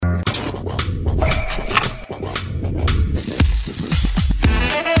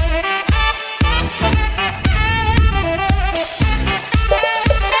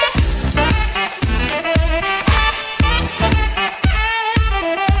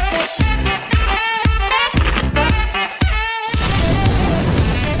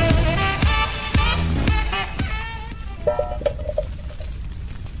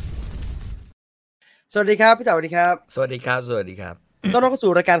สวัสดีครับพี่เต๋าสวัสดีครับสวัสดีครับสวัสดีครับต้อนรับเข้า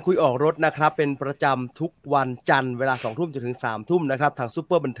สู่รายการคุยออกรถนะครับเป็นประจำทุกวันจันทร์เวลา2 ทุ่มจนถึง3 ทุ่มนะครับทางซูเ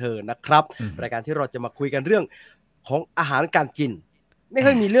ปอร์บันเทิงนะครับรายการที่เราจะมาคุยกันเรื่องของอาหารการกินไม่ค่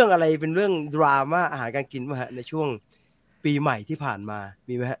อยมีเรื่องอะไรเป็นเรื่องดราม่าอาหารการกินมาฮะในช่วงปีใหม่ที่ผ่านมา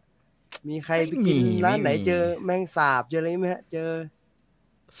มีไหมฮะมีใครไม่ไปกินมีร้านไหนไม่มีเจอแมงสาบเจออะไรไหมฮะเจอ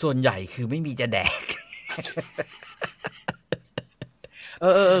ส่วนใหญ่คือไม่มีจะแดก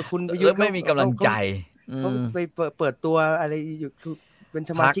คุณประยุทแล้วธ์ไม่มีกำลังใจเขาไปเปิดตัวอะไรอยู่เป็น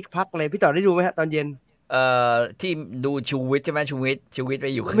สมาพักชิกพรรคอะไรพี่เต๋อได้ดูไหมฮะตอนเย็นที่ดูชูวิทย์ใช่ไหมชูวิทย์ไป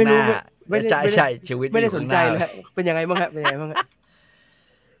อยู่ข้างไม่รู้หน้าใช่ไม่ได้ใช่ชูวิทย์ไปไม่อยู่ข้างหน้าได้สนใจเลยฮะเป็นยังไงบ้างฮะเป็นยังไงบ้างฮะ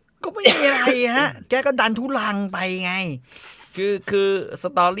ก็ไม่มีอะไรฮะแกก็ดันทุลังไปไงคือส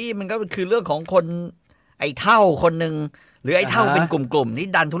ตอรี่มันก็คือเรื่องของคนไอ้เท่าคนหนึ่งหรือไอ้เท่าเป็นกลุ่มๆที่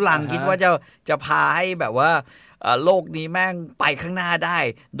ดันทุลังคิดว่าจะพาให้แบบว่าโลกนี้แม่งไปข้างหน้าได้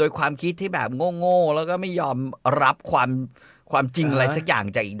โดยความคิดที่แบบโง่ๆแล้วก็ไม่ยอมรับความจริงอะไรสักอย่าง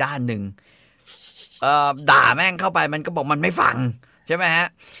จากอีกด้านหนึ่งด่าแม่งเข้าไปมันก็บอกมันไม่ฟังใช่ไหมฮะ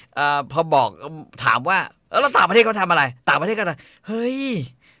พอบอกถามว่าแล้วต่างประเทศเขาทำอะไรต่างประเทศก็เฮ้ย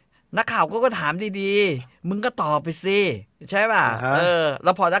นักข่าวก็ถามดีๆมึงก็ตอบไปสิใช่ป่ะแ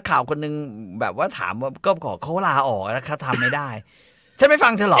ล้วพอนักข่าวคนนึงแบบว่าถามว่าก็ขอเขาลาออกแล้วเขาทำไม่ได้ฉันไม่ฟั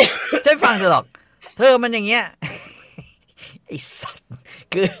งเธอหรอกฉันไม่ฟังเธอหรอกเธอมันอย่างเงี้ยไอ้สัตว์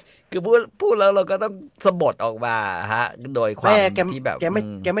คือพูดแล้วเราก็ต้องสะบดออกมาฮะโดยความที่แบบแก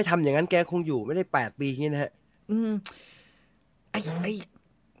ไม่ทำอย่างนั้นแกคงอยู่ไม่ได้8 ปีอย่างนี้นะฮะไอ้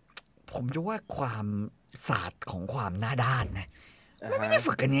ผมจะว่าความศาสตร์ของความหน้าด้านนะไม่ได้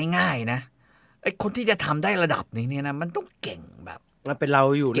ฝึกกันง่ายๆนะไอ้คนที่จะทำได้ระดับนี้เนี่ยนะมันต้องเก่งแบบมันเป็นเรา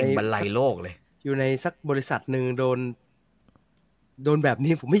อยู่ในเก่งบรรลัยโลกเลยอยู่ในสักบริษัทหนึ่งโดนแบบ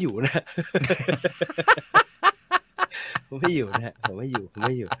นี้ผมไม่อยู่นะ ผมไม่อยู่นะฮะผมไม่อยู่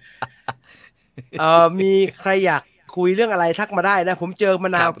มีใครอยากคุยเรื่องอะไรทักมาได้นะผมเจอมะ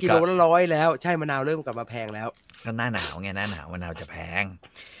นาวกิโลละ100แล้วใช่มะนาวเริ่มกลับมาแพงแล้วก็หน้าหนาวไงหน้าหนาวมะนาวจะแพง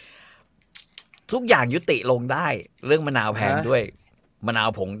ทุกอย่างยุติลงได้เรื่องมะนาวแพงด้วยมะนาว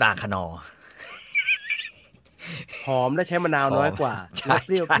ผงดาคานอหอมและใช้มะนาวน้อยกว่าเป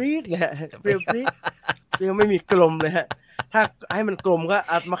รี้ยวปรี๊ดเลยเปรี้ยวปรี๊ดไม่มีกลมเลยฮะถ้าให้มันกลมก็เ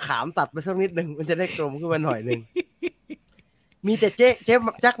อามะขามตัดไปสักนิดนึงมันจะได้กลมขึ้นมาหน่อยนึงมีแต่เจ๊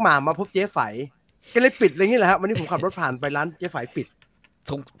แจ็คหม่ามาพบเจ๊ไฝก็เลยปิดอะไรอย่างนี้แหละฮะวันนี้ผมขับรถผ่านไปร้านเจ๊ไฝปิด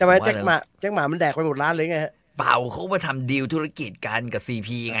แต่ว่าแจ็คหม่ามันแดกไปหมดร้านเลยไงฮะเปล่าเขามาทำดีลธุรกิจกันกับ CP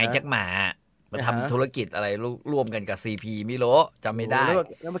ไงแจ็คหม่ามาทำธุรกิจอะไรร่วมกันกับ CP ไม่รู้จำไม่ได้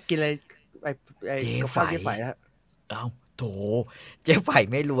แล้วมากินอะไรเจ๊ไฝนะฮะเอ้าโถเจ๊ไฝ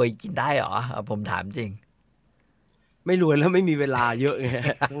ไม่รวยกินได้เหรอผมถามจริงไม่รวยแล้วไม่มีเวลาเยอะไง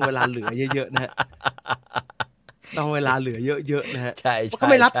ต้องเวลาเหลือเยอะๆนะฮะต้องเวลาเหลือเยอะๆนะฮะใช่ก็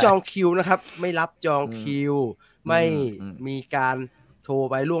ไม่รับจองคิวนะครับไม่รับจองคิวไม่มีการโทร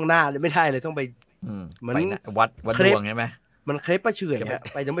ไปล่วงหน้าเลยไม่ได้เลยต้องไปเหมือนวัดดวงใช่ไหมมันเคลปประเฉื่อยฮะ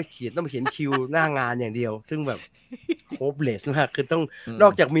ไปต้องไปเขียนคิวหน้างานอย่างเดียวซึ่งแบบโฮปเลสมากคือต้องนอ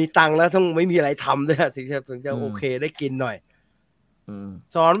กจากมีตังค์แล้วต้องไม่มีอะไรทำด้วยถึงจะโอเคได้กินหน่อย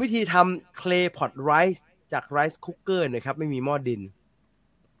สอนวิธีทำเคลพอตไรซ์จากไรซ์คุกเกอร์นะครับไม่มีหม้อดิน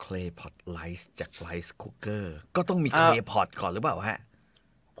เคลพอตไรซ์จากไรซ์คุกเกอร์ก็ต้องมีเคลพอตก่อนหรือเปล่าฮะ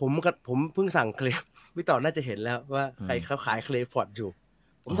ผมเพิ่งสั่งเคลพี่ต่อน่าจะเห็นแล้วว่าใครเขาขายเคลพอตอยู่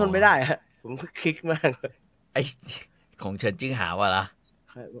ผมทนไม่ได้ฮะผมคลิกมากไอของเฉินจิ้งหาวะล่ะ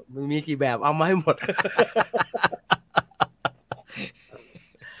มันมีกี่แบบเอามาให้หมด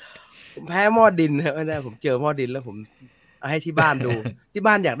ผมแพ้หม้อดินครับไม่ได้ผมเจอหม้อดินแล้วผมเอาให้ที่บ้านดู ที่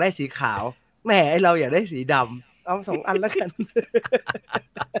บ้านอยากได้สีขาวแหมไอเราอยากได้สีดำเอา2 อันแล้วกัน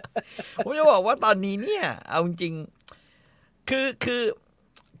ผมจะบอกว่าตอนนี้เนี่ยเอาจริงคือ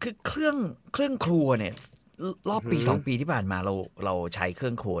เครื่องครัวเนี่ยรอบปี2 ปีที่ผ่านมาเราใช้เครื่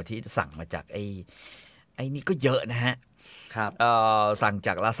องครัวที่สั่งมาจากไอ้นี่ก็เยอะนะฮะครับสั่งจ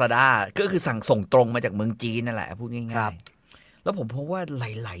าก Lazada ก็คือสั่งส่งตรงมาจากเมืองจีนนั่นแหละพูดง่ายๆแล้วผมพบว่าห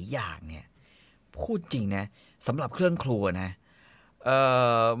ลายๆอย่างเนี่ยพูดจริงนะสำหรับเครื่องครัวนะ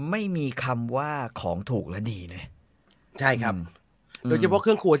ไม่มีคำว่าของถูกและดีเลยใช่ครับโดยเฉพาะเค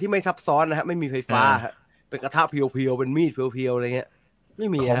รื่องครัวที่ไม่ซับซ้อนนะฮะไม่มีไฟฟ้าเป็นกระทะเพียวๆเป็นมีดเพียวๆอะไรเงี้ยไม่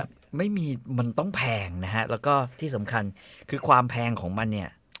มีครับไม่มีมันต้องแพงนะฮะแล้วก็ที่สำคัญคือความแพงของมันเนี่ย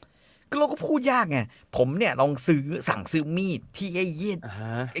ก็เราก็พูดยากไงผมเนี่ยลองสั่งซื้อมีดที่ไอ้เยี่ย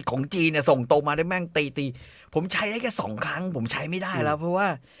ไอ้ของจีนเนี่ยส่งตรงมาได้แม่งตีผมใช้ได้แค่2 ครั้งผมใช้ไม่ได้แล้วเพราะว่า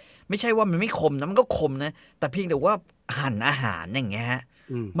ไม่ใช่ว่ามันไม่คมนะมันก็คมนะแต่เพียงแต่ว่าหั่นอาหารอย่างเงี้ย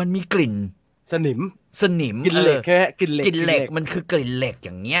มันมีกลิ่น สนิมกินเหล็กแค่กินเหล็กมันคือกลิ่นเหล็กอ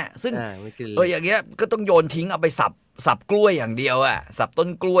ย่างเงี้ยซึ่งอย่างเงี้ยก็ต้องโยนทิ้งเอาไปสับกล้วยอย่างเดียวอ่ะสับต้น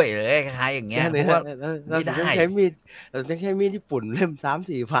กล้วยหรือคล้ายๆอย่างเงี้ยเพราะว่าไม่ได้ใช้มีดเราต้องใช้มีดญี่ปุ่นเล่ม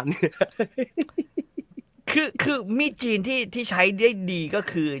3-4 พันคือมีดจีนที่ใช้ได้ดีก็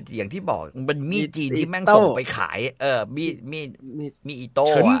คืออย่างที่บอกมันมีดจีนที่แม่งส่งไปขายมีอิโต้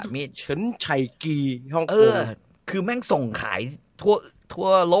อะมีดเฉินไฉกีฮ่องกงคือแม่งส่งขายทั่ว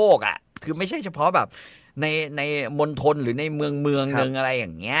โลกอ่ะคือไม่ใช่เฉพาะแบบในมณฑลหรือในเมืองนึงอะไรอย่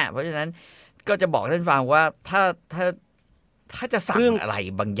างเงี้ยเพราะฉะนั้นก็จะบอกท่านฟังว่าถ้าจะสั่งอะไร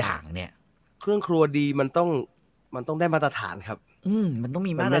บางอย่างเนี่ยเครื่องครัวดีมันต้องได้มาตรฐานครับมันต้อง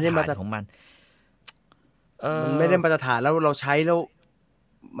มีมาตรฐานของมันมันไม่ได้มาตรฐานแล้วเราใช้แล้ว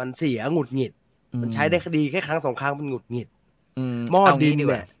มันเสียหงุดหงิดมันใช้ได้ดีแค่ครั้ง2 ครั้งมันหงุดหงิดหม้อดินเ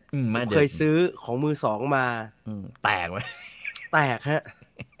นี่ยเคยซื้อของมือสองมาแตกไหมแตกฮะ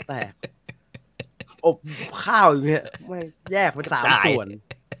แตกอบข้าวอย่างเงี้ยไม่แยกเป็น3 ส่วน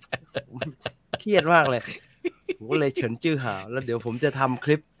เครียดมากเลยผมก็เลยเฉินจื้อหาวแล้วเดี๋ยวผมจะทำค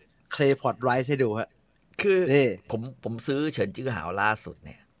ลิปเคลพอตไรซ์ให้ดูฮะคือผมซื้อเฉินจื้อหาวล่าสุดเ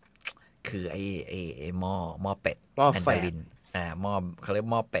นี่ยคือไอ้หม้อเป็ดแมนดารินหม้อเขาเรียก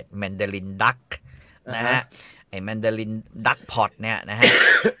หม้อเป็ดแมนดารินดักนะฮะไอ้แมนดารินดักพอตเนี่ยนะฮะ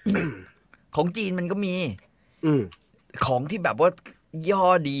ของจีนมันก็มีของที่แบบว่าย่อ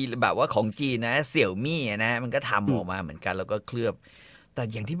ดีแบบว่าของจีนนะเสี่ยวมี่นะมันก็ทำออกมาเหมือนกันแล้วก็เคลือบแต่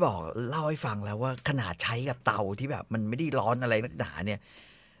อย่างที่บอกเล่าให้ฟังแล้วว่าขนาดใช้กับเตาที่แบบมันไม่ได้ร้อนอะไรนักหนาเนี่ย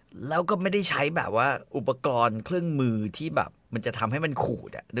แล้วก็ไม่ได้ใช้แบบว่าอุปกรณ์เครื่องมือที่แบบมันจะทำให้มันขู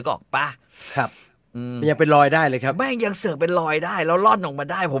ดอ่ะนึกออกปะครับมันยังเป็นรอยได้เลยครับแม่งยังเสือกเป็นรอยได้แล้วร่อนออกมา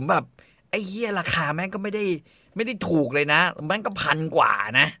ได้ผมแบบไอ้เหี้ยราคาแม่งก็ไม่ได้ถูกเลยนะแม่งก็1,000 กว่า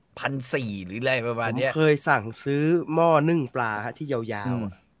นะ1,400หรืออะไรประมาณนี้ผมเคยสั่งซื้อหม้อนึ่งปลาฮะที่ยาว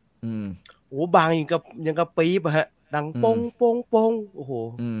ๆโอ้บางยังกับปี๊บฮะดังปงปงปงโอ้โห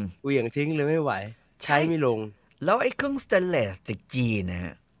เหวี่ยงทิ้งเลยไม่ไหวใช้ไม่ลงแล้วไอ้เครื่องสเตนเลสจากจีนนะฮ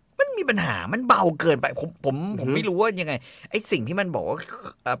ะมันมีปัญหามันเบาเกินไปผมไม่รู้ว่ายังไงไอ้สิ่งที่มันบอกว่า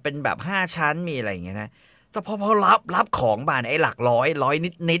เป็นแบบ5 ชั้นมีอะไรอย่างเงี้ยนะแต่พอรับของบานไอ้หลักร้อย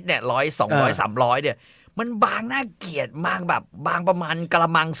นิดเนี่ย100 200 300เนี่ยมันบางน่าเกลียดบางแบบบางประมาณกระ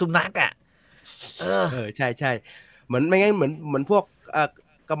มังสุนัขอ่ะใช่เหมือนไม่งั้นเหมือนพวก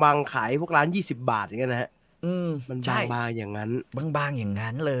กระมังขายพวกร้าน20 บาทอย่างเงี้ยนะฮะมันบางอย่างนั้นบางอย่าง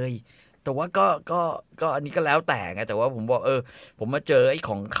นั้นเลยแต่ว่าก็อันนี้ก็แล้วแต่ไงแต่ว่าผมบอกผมมาเจอไอ้ข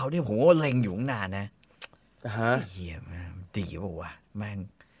องเขาเนี่ยผมว่าเล็งอยู่นานนะเฮียแม่งดีป่าววะแม่ง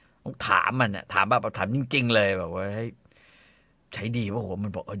ต้องถามมันอะถามแบบถามจริงๆเลยแบบว่าใช้ดีป่าวมั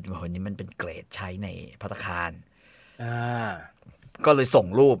นบอกวันนี้มันเป็นเกรดใช้ในภัตตาคารก็เลยส่ง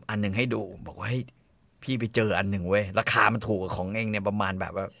รูปอันหนึ่งให้ดูบอกว่าพี่ไปเจออันหนึ่งเว้ยราคามันถูกกว่าของเองเนี่ยประมาณแบ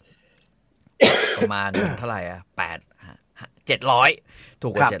บว่า ประมาณเท่าไหร่700ถู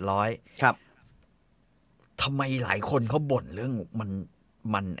กกว่า700ครับทำไมหลายคนเขาบ่นเรื่อง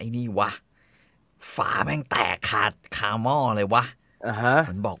มันไอ้นี่วะฝาแม่งแตกคาหม้อเลยวะ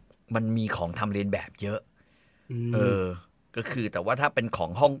มันบอกมันมีของทำเลียนแบบเยอะก็คือแต่ว่าถ้าเป็นขอ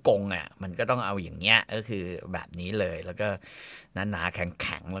งฮ่องกงอ่ะมันก็ต้องเอาอย่างเงี้ยก็คือแบบนี้เลยแล้วก็หนาๆแ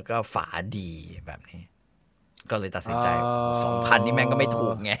ข็งๆแล้วก็ฝาดีแบบนี้ก็เลยตัดสินใจ2,000นี่แม่งก็ไม่ถู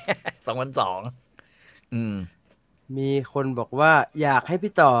กไง2,200มีคนบอกว่าอยากให้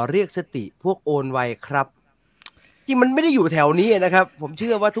พี่ต่อเรียกสติพวกโอนไวครับจริงมันไม่ได้อยู่แถวนี้นะครับผมเ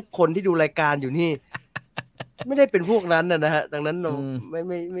ชื่อว่าทุกคนที่ดูรายการอยู่นี่ไม่ได้เป็นพวกนั้นนะฮะดังนั้นเราไ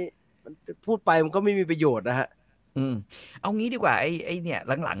ม่พูดไปมันก็ไม่มีประโยชน์นะฮะเอางี้ดีกว่าไอ้เนี่ย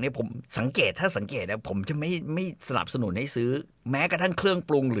หลังๆเนี่ยผมสังเกตนะผมจะไม่สนับสนุนให้ซื้อแม้กระทั่งเครื่อง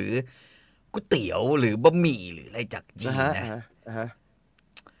ปรุงหรือก๋วยเตี๋ยวหรือบะหมี่หรืออะไรจากจีนนะ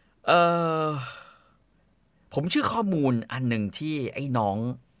ผมชื่อข้อมูลอันหนึ่งที่ไอ้น้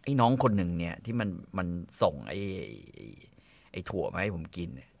องคนหนึ่งเนี่ยที่มันส่งไอ้ถั่วมาให้ผมกิน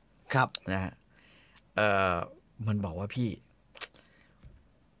ครับนะฮะมันบอกว่า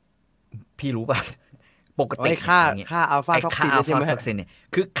พี่รู้ป่ะปกติค่าอัลฟาท็อกซินใช่ไหมเนี่ย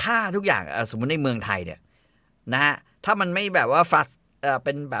คือค่าทุกอย่างสมมติในเมืองไทยเนี่ยนะฮะถ้ามันไม่แบบว่าฟรัสเ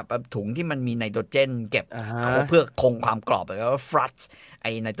ป็นแบบถุงที่มันมีไนโตรเจนเก็บเพื่อคงความกรอบแล้วก็ฟรัสไอ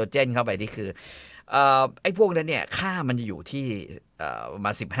ไนโตรเจนเข้าไปที่คือไอ้พวกนั้นเนี่ยค่ามันจะอยู่ที่ประม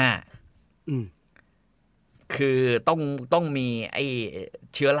าณ15คือต้องมีไอ้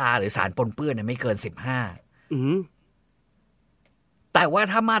เชื้อราหรือสารปนเปื้อนเนี่ยไม่เกิน15แต่ว่า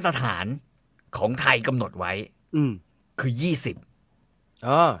ถ้ามาตรฐานของไทยกำหนดไว้คือ20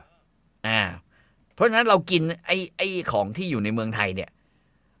เพราะฉะนั้นเรากินไอ้ของที่อยู่ในเมืองไทยเนี่ย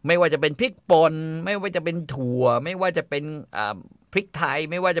ไม่ว่าจะเป็นพริกป่นไม่ว่าจะเป็นถั่วไม่ว่าจะเป็น พริกไทย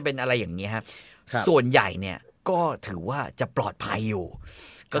ไม่ว่าจะเป็นอะไรอย่างเงี้ยครับ ครับ ส่วนใหญ่เนี่ยก็ถือว่าจะปลอดภัยอยู่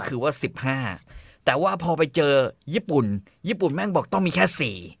ก็คือว่า15แต่ว่าพอไปเจอญี่ปุ่นแม่งบอกต้องมีแค่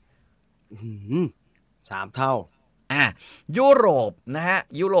3 เท่ายุโรปนะฮะ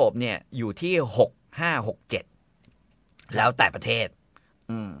ยุโรปเนี่ยอยู่ที่6 5 6 7แล้วแต่ประเทศ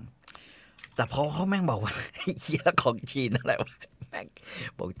แต่พอเขาแม่งบอกว่าเหี้ยของจีนอะไรวะแม่ง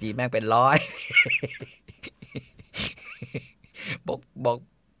บอกจีนแม่งเป็น100 บอก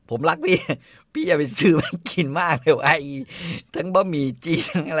ผมรักพี่อย่าไปซื้อมันกินมากเลยว่าทั้งบะหมี่จีน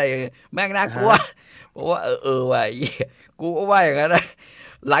ทั้งอะไรแม่งน่ากลัวเพราะว่าว่ะกูก็ว่าอย่างนั้นนะ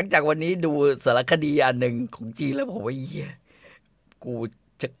หลังจากวันนี้ดูสารคดีอันหนึ่งของจีนแล้วผมว่ากู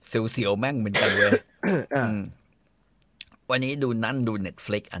จะเสียวๆแม่งเหมือนกันเว้ยวันนี้ดู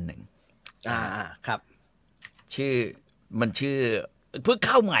Netflix อันหนึ่งครับมันชื่อเพิ่งเ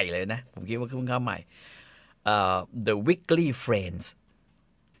ข้าใหม่เลยนะผมคิดว่าเพิ่งเข้าใหม่The Weekly Friends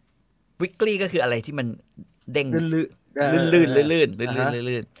Weekly ก็คืออะไรที่มันเด้งลื่น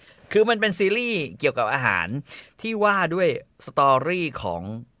คือมันเป็นซีรีส์เกี่ยวกับอาหารที่ว่าด้วยสตอรี่ของ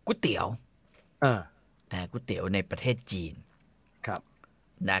ก๋วยเตี๋ยวก๋วยเตี๋ยวในประเทศจีนครับ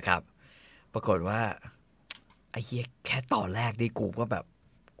นะครับปรากฏว่าไอ้เหี้ยแค่ตอนแรกนี่กูก็แบบ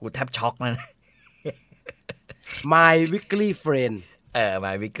กูแทบช็อกนะMy Weekly Friend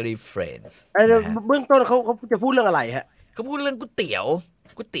My Weekly Friends เบื้องต้นเขาจะพูดเรื่องอะไรฮะเขาพูดเรื่องก๋วยเตี๋ยว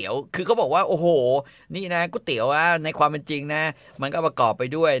คือเขาบอกว่าโอ้โหนี่นะก๋วยเตี๋ยวในความเป็นจริงนะมันก็ประกอบไป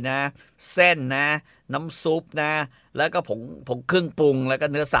ด้วยนะเส้นนะน้ำซุปนะแล้วก็ผงเครื่องปรุงแล้วก็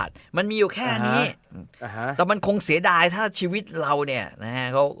เนื้อสัตว์มันมีอยู่แค่นี้แต่มันคงเสียดายถ้าชีวิตเราเนี่ยนะฮะ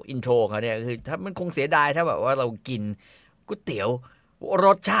เขาอินโทรเขาเนี่ยคือถ้ามันคงเสียดายถ้าแบบว่าเรากินก๋วยเตี๋ยวร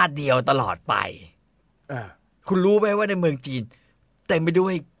สชาติเดียวตลอดไปคุณรู้ไหมว่าในเมืองจีนเต็มไปด้ว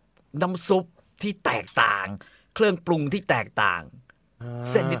ยน้ำซุปที่แตกต่างเครื่องปรุงที่แตกต่าง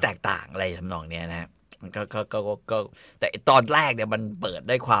เส้นที่แตกต่างอะไรทำนองเนี้ยนะก็แต่ตอนแรกเนี่ยมันเปิด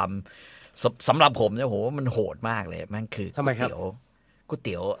ได้ความสำหรับผมเนี่ยโหมันโหดมากเลยมันคือก๋วยเ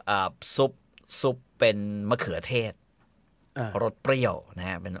ตี๋ยวซุปเป็นมะเขือเทศรสเปรี้ยวนะ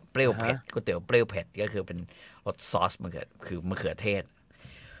ฮะเป็นเปรี้ยวเผ็ดก๋วยเตี๋ยวเปรี้ยวเผ็ดก็คือเป็นรสซอสมะเขือเทศ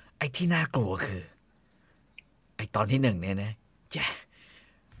ไอ้ที่น่ากลัวคือไอ้ตอนที่1เนี่ยนะ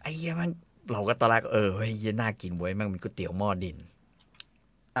ไอ้เหี้ยมันเราก็ตอนแรกเฮ้ยน่ากินเว้ยมันเป็นก๋วยเตี๋ยวหม้อดิน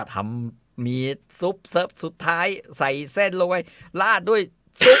ทำมีซุปเสิร์ฟสุดท้ายใส่เส้นลงไปราดด้วย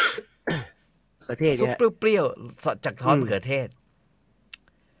ซุปซุปเปรี้ยวๆจากทอดมะเขือเทศ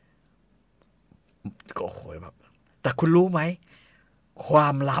ก็โหยแบบแต่คุณรู้ไหมควา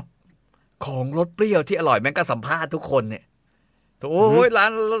มลับของรสเปรี้ยวที่อร่อยแม่งก็สัมภาษณ์ทุกคนเนี่ยโอ้ยร้า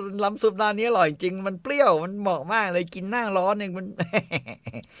นลำซุปร้านนี้อร่อยจริงมันเปรี้ยวมันเหมาะมากเลยกินหน้าร้อนเองมัน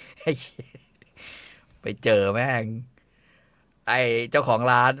ไปเจอแม่งไอเจ้าของ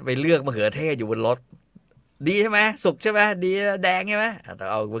ร้านไปเลือกมะเขือเทศอยู่บนรถดีใช่ไหมสุกใช่ไหมดีแดงใช่ไหมแต่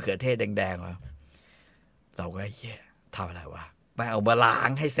เอามะเขือเทศแดงๆมาเราก็ทำอะไรวะมาเอามาล้าง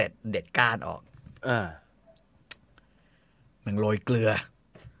ให้เสร็จเด็ดก้านออกมันโรยเกลือ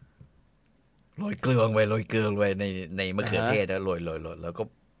ลงไปในมะเขือเทศแล้วโรยแล้วก็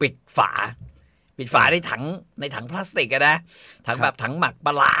ปิดฝาในถังพลาสติกนะถังแบบถังหมักปล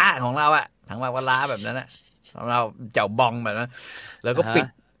าร้าของเราอะถังหมักปลาร้าแบบนั้นนะของเราเจ้าบองแบบนั้นแล้วก็ปิด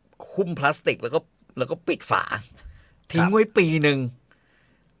คุ้มพลาสติกแล้วก็ปิดฝาทิ้งไว้ปีหนึ่ง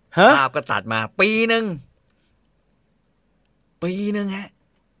ภาพก็ตัดมาปีหนึ่งฮะ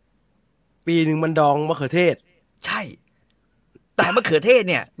ปีหนึ่งมันดองมะเขือเทศใช่แต่มะเขือเทศ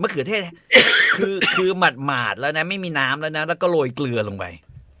คือหมาดแล้วนะไม่มีน้ำแล้วนะแล้วก็โรยเกลือลงไป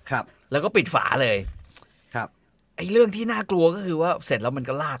ครับแล้วก็ปิดฝาเลยครับไอ้เรื่องที่น่ากลัวก็คือว่าเสร็จแล้วมัน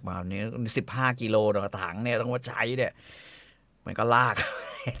ก็ลากมาเนี่ย15 กิโลต่อถังเนี่ยต้องว่าใช้เนี่ยมันก็ลาก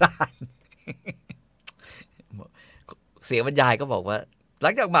เสียบรรยายก็บอกว่าหลั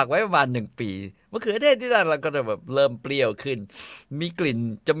งจากหมักไว้ประมาณ1 ปีมะเขือเทศที่นั่นเราก็จะแบบเริ่มเปรี้ยวขึ้นมีกลิ่น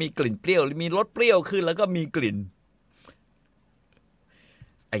จะมีกลิ่นเปรี้ยวหรือมีรสเปรี้ยวขึ้นแล้วก็มีกลิ่น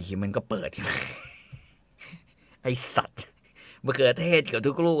ไอ้ที่มันก็เปิดไอ้สัตว์มะเขือเทศกับ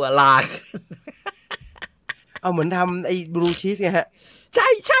ทุกลูกลากเอาเหมือนทำไอ้บลูชีสไงฮะใ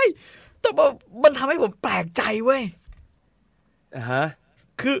ช่แต่มันทำให้ผมแปลกใจเว้ย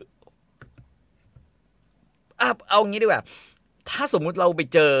คือเอางี้ดีกว่าถ้าสมมุติเราไป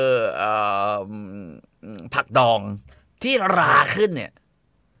เจอผักดองที่ราขึ้นเนี่ย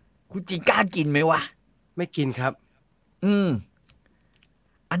คุณจีนกล้ากินไหมวะไม่กินครับ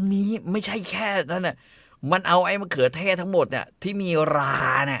อันนี้ไม่ใช่แค่นั้นน่ะมันเอาไอ้มะเขือเทศทั้งหมดเนี่ยที่มีรา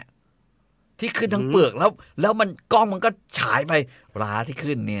เนี่ยที่ขึ้นทั้งเปลือกแล้วมันกล้องมันก็ฉายไปราที่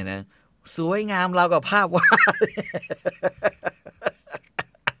ขึ้นเนี่ยนะสวยงามราวกับภาพวาด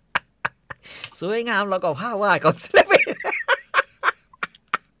สวยงามแล้วก็ภาพวาดของศิลปิน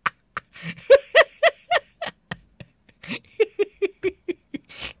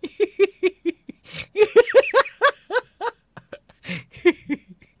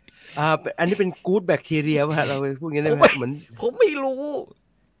อันนี้เป็นกู๊ดแบคทีเรียป่ะฮะเราไปพูดงี้ได้ไหมเหมือนผมไม่รู้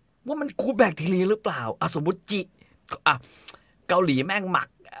ว่ามันกู๊ดแบคทีเรียหรือเปล่าสมมติเกาหลีแม่งหมั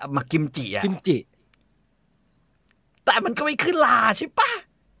กกิมจิอะกิมจิ แต่มันก็ไม่ขึ้นลาใช่ปะ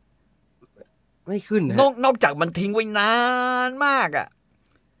ไม่ขึ้นนะนอกจากมันทิ้งไว้นานมากอ่ะ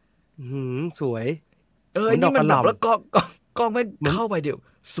สวยนี่มันแบบแล้วก็ไม่เข้าไปเดี๋ยว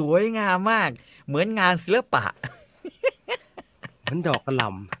สวยงามมากเหมือนงานศิลปะมันดอกกระหล่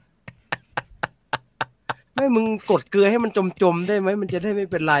ำไม่มึงกดเกลือให้มันจมได้ไหมมันจะได้ไม่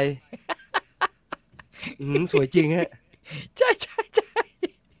เป็นไรสวยจริงฮะใช่ใช่ใช่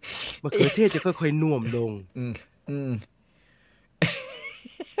มะเขือเทศจะค่อยๆน่วมลง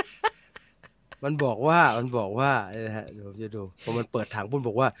มันบอกว่านะฮะเดี๋ยวจะดูพอมันเปิดถังปุ๊บบ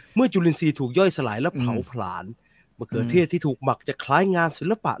อกว่าเมื่อจุลินทรีย์ถูกย่อยสลายและเผาผลาญมะเขือเทศที่ถูกหมักจะคล้ายงานศิ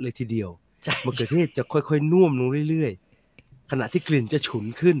ลปะเลยทีเดียวมะเขือเทศจะค่อยๆน่วมลงเรื่อยๆขณะที่กลิ่นจะฉุน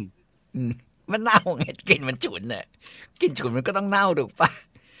ขึ้นมันเน่าไงกลิ่นมันฉุนเนี่ยกลิ่นฉุนมันก็ต้องเน่าถูกปะ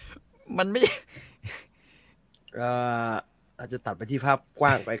มันไม่อาจจะตัดไปที่ภาพก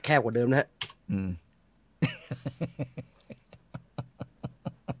ว้างไปแคบกว่าเดิมนะฮะ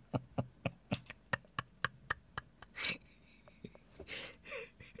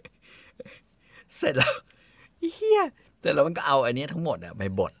เสร็จแล้วเฮียเสร็จแล้วมันก็เอาอันนี้ทั้งหมดอะไป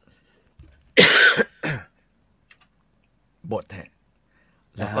บดฮะ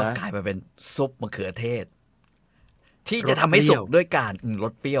แล้วก็กลายมาเป็นซุปมะเขือเทศที่จะทำให้สุกด้วยการร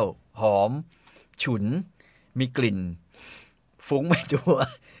สเปรี้ยวหอมฉุนมีกลิ่นฟุ้งไปทั่ว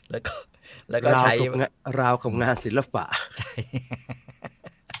แล้วก็ใช้ราวกับงานศิลปะใช่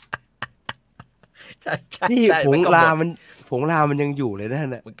นี่ผงลามันยังอยู่เลยนะ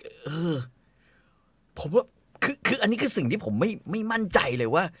เนี่ยผมว่าคืออันนี้คือสิ่งที่ผมไม่มั่นใจเลย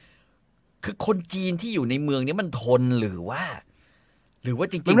ว่าคือคนจีนที่อยู่ในเมืองนี้มันทนหรือว่า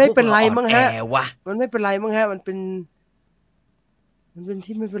จริงๆมันไม่เป็นไรมั้งฮะมันไม่เป็นไรมั้งฮะมันเป็น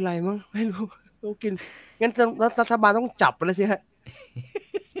ที่ไม่เป็นไรมั้งไม่รู้เรากินงั้นรัฐบาลต้องจับไปแล้วสิฮะ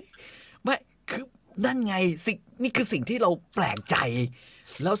ไม่คือนั่นไงนี่คือสิ่งที่เราแปลกใจ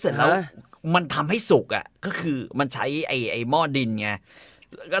แล้วเสร็จแล้วมันทำให้สุกอ่ะก็คือมันใช้ไอ้หม้อดินไง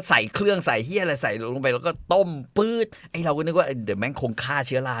ก็ใส่เครื่องใส่เหี้ยอะไรใส่ลงไปแล้วก็ต้มปื๊ดไอ้เราก็นึกว่าเดี๋ยวแม่งคงฆ่าเ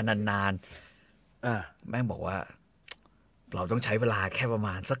ชื้อรานานๆแม่งบอกว่าเราต้องใช้เวลาแค่ประม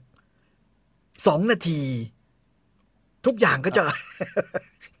าณสัก2 นาทีทุกอย่างก็จะ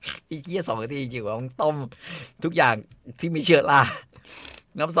อีกเหี้ย2 นาทีจริงๆว่ามึงต้มทุกอย่างที่มีเชื้อรา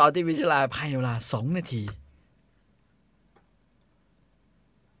น้ำซอสที่มีเชื้อราภายในเวลา2 นาที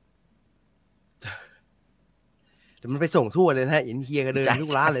แต่มันไปส่งทั่วเลยนะฮะอินเฮียก็เดินทุ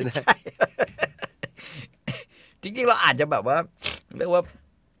กร้านเลยนะจริงๆเราอาจจะแบบว่าเรียกว่า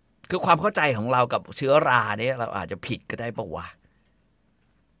คือความเข้าใจของเรากับเชื้อราเนี่ยเราอาจจะผิดก็ได้ปะวะ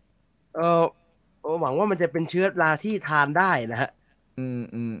หวังว่ามันจะเป็นเชื้อราที่ทานได้นะฮะ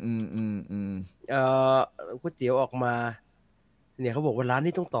ก๋วยเตี๋ยวออกมาเนี่ยเขาบอกว่าร้าน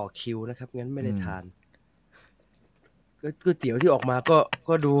นี้ต้องต่อคิวนะครับงั้นไม่ได้ทานก๋วยเตี๋ยวที่ออกมา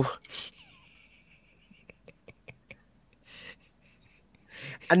ก็ดู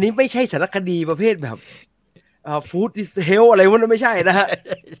อันนี้ไม่ใช่สารคดีประเภทแบบฟู้ดดิสเฮลอะไรวะนั่นไม่ใช่นะฮะ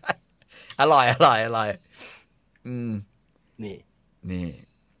อร่อยนี่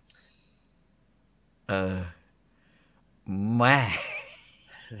แม่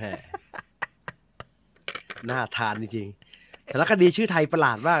น่าทานจริงๆสารคดีชื่อไทยประหล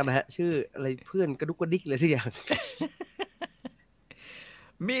าดมากนะฮะชื่ออะไรเพื่อนกระดุกกระดิกอะไรสักอย่าง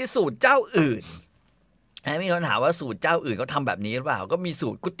มีสูตรเจ้าอื่นมีคนถามว่าสูตรเจ้าอื่นเขาทำแบบนี้หรือเปล่าก็มีสู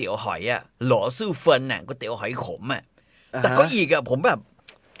ตรก๋วยเตี๋ยวหอยอ่ะหล่อซื่อเฟินน่ะก๋วยเตี๋ยวหอยขมอ่ะแต่ก็อีกอ่ะผมแบบ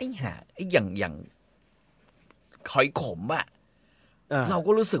ไอ้อย่างหอยขมอ่ะเรา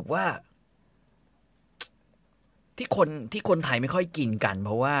ก็รู้สึกว่าที่คนไทยไม่ค่อยกินกันเพ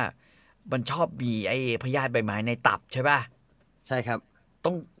ราะว่ามันชอบมีไอ้พยาธิใบไม้ในตับใช่ป่ะใช่ครับ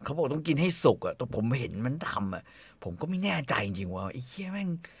เขาบอกต้องกินให้สุกอ่ะแต่ผมเห็นมันทำอ่ะผมก็ไม่แน่ใจจริงว่าไอ้เหี้ยแม่ง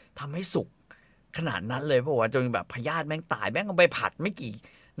ทำให้สุกขนาดนั้นเลยเพราะว่าจนแบบพยาธิแม่งตายแม่งเอาไปผัดไม่กี่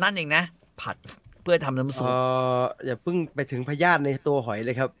นั่นเองนะผัดเพื่อทำน้ำซุปอย่าเพิ่งไปถึงพยาธิในตัวหอยเ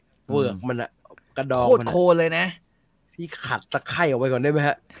ลยครับเปลือกมันอะกระดองมันโคตรเลยนะพี่ขัดตะไคร่ออกไปก่อนได้ไหมฮ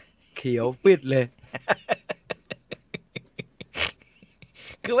ะเขียวปิดเลย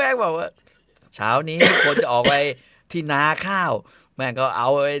คือแม่งบอกว่าเช้านี้คนจะออกไปที่นาข้าวแม่งก็เอา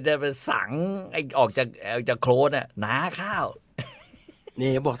ไอ้ไปสังไอ้ออกจากโคลนน่ะนาข้าว นี่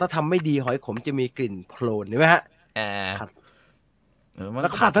บอกถ้าทำไม่ดีหอยขมจะมีกลิ่นโคลนเห็นไหมฮะผัดแล้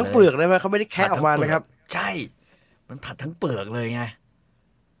วก็ผัดทั้งเปลือกเลยไหมเขาไม่ได้แคะออกมานะครับ ใช่มันผัดทั้งเปลือกเลยไง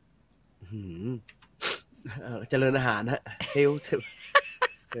เจริญอาหารฮะเฮลท์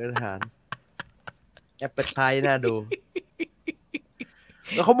เจริญอาหารแอปเปิลไทยน่าดู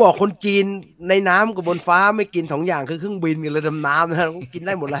แล้วเขาบอกคนจีนในน้ำกับบนฟ้าไม่กิน2 อย่างคือเครื่องบินกับเรือดำน้ำนะฮะกินไ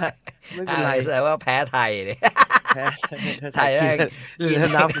ด้หมดแล้วไม่เป็นไรแสดงว่าแพ้ไทยเลยไทยกิน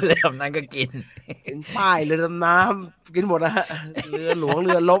น้ำเรือดำน้ำก็กินป้ายเรือดำน้ำกินหมดนะฮะเรือหลวงเ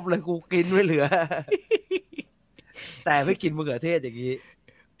รือรบเลยกูกินไม่เหลือแต่ไม่กินมะเขือเทศอย่างนี้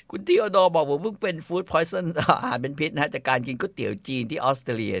คุณที่อดอบอกผมเพิ่งเป็นฟู้ดพอยซันอาหารเป็นพิษนะฮะจากการกินก๋วยเตี๋ยวจีนที่ออสเต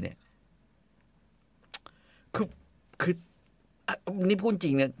รเลียเนี่ยคือนี่พูดจ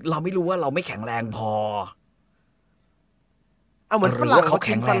ริงเนี่ยเราไม่รู้ว่าเราไม่แข็งแรงพอเอาเหมือนฝรั่งเขา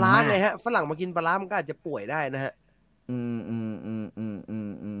กินปลาร้าไงฮะฝรั่งมากินปลาร้ามันก็อาจจะป่วยได้นะฮะ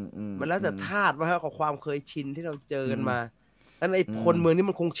มันแล้วแต่ธาตุว่าฮะกับความเคยชินที่เราเจอกันมาแล้วไอ้คนเมืองนี้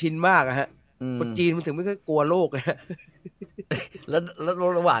มันคงชินมากอะฮะคนจีนมันถึงไม่ค่อยกลัวโรคเลยแล้ว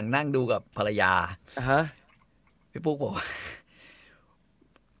ระหว่างนั่งดูกับภรรยาพี่ปุ๊กบอก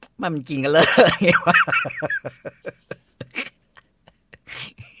มันกินกันเลยไงวะ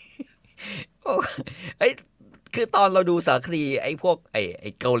ไอ้คือตอนเราดูสารคดีไอ้พวกไอ้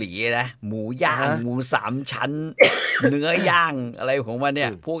เกาหลีนะหมูย่างหมู3 ชั้น เนื้อย่างอะไรของมันเนี่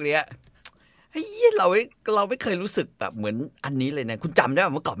ยพวกเนี้ยไอ้เราไม่เคยรู้สึกแบบเหมือนอันนี้เลยนะคุณจำได้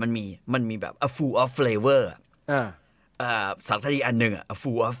เมื่อก่อนมันมีแบบ a full of flavor สารคดีอันหนึ่งa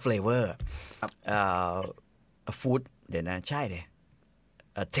full of flavor food เดี๋ยวนะใช่เลย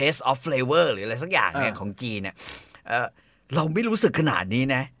taste of flavor หรืออะไรสักอย่างเนี่ยของจีนเนี่ยเราไม่รู้สึกขนาดนี้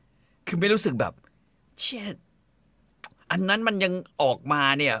นะคือไม่รู้สึกแบบเชี่ยอันนั้นมันยังออกมา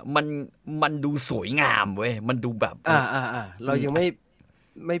เนี่ยมันดูสวยงามเว้ยมันดูแบบเรายังไ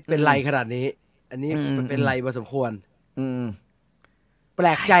ม่เป็นไรขนาดนี้อันนี้มันเป็นไรพอสมควรแปล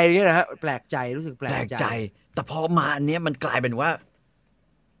กใจเนี่ยนะฮะแปลกใจรู้สึกแปลกใจแต่พอมาอันนี้มันกลายเป็นว่า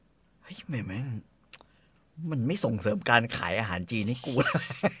เฮ้ยแม่งมันไม่ส่งเสริมการขายอาหารจีนให้กู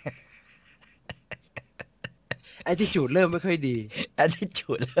ไอ้ที่จูดเริ่มไม่ค่อยดีไอ้ที่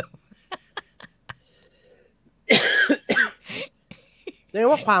จูดเริ่มเรียก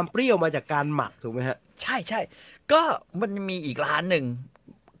ว่าความเปรี้ยวมาจากการหมักถูกไหมฮะใช่ก็มันมีอีกร้านหนึ่ง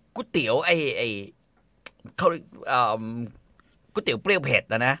ก๋วยเตี๋ยวไอ้เขาก๋วยเตี๋ยวเปรี้ยวเผ็ด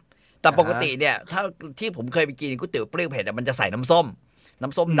นะแต่ปกติเนี่ยถ้าที่ผมเคยไปกินก๋วยเตี๋ยวเปรี้ยวเผ็ดมันจะใส่น้ำส้ม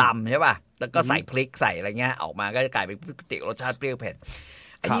ดำใช่ป่ะแล้วก็ใส่พริกใส่อะไรเงี้ยออกมาก็จะกลายเป็นก๋วยเตี๋ยวรสชาติเปรี้ยวเผ็ด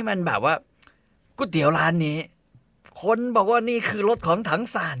อันนี้มันแบบว่าก๋วยเตี๋ยวร้านนี้คนบอกว่านี่คือรสของถัง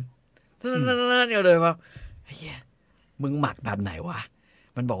ซานนั่นเลยว่าเฮ้ยมึงหมักแบบไหนวะ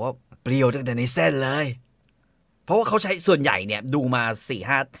มันบอกว่าเปรี้ยวตั้งแต่ในเส้นเลยเพราะว่าเขาใช้ส่วนใหญ่เนี่ยดูมา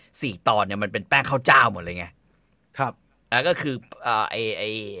4 ตอนเนี่ยมันเป็นแป้งข้าวเจ้าหมดเลยไงครับแล้วก็คือไอ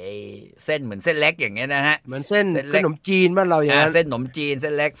เส้นเหมือนเส้นเล็กอย่างเงี้ยนะฮะเหมือนเส้นขนมจีนบ้านเราอย่างนั้นเส้นขนมจีนเ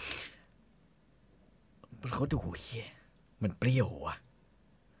ส้นเล็กเขาดูเฮียมันเปรี้ยวว่ะ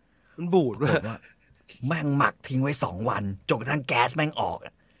มันบูดว่ะแม่งหมักทิ้งไว้2 วันจนกระทั่งแก๊สแม่งออก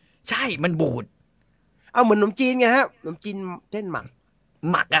ใช่มันบูดเอาเหมือนขนมจีนไงฮะขนมจีนเส้นหมั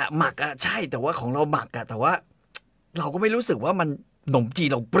กใช่แต่ว่าของเราหมักแต่ว่าเราก็ไม่รู้สึกว่ามันขนมจีน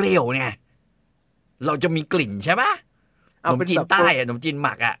เราเปรี้ยวไงเราจะมีกลิ่นใช่ปะขนมจีนใต้ขนมจีนห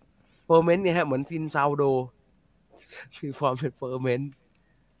มักเฟอร์เมนต์เนี่ยฮะเหมือนซินซาวโดมีความเป็นเฟอร์เมนต์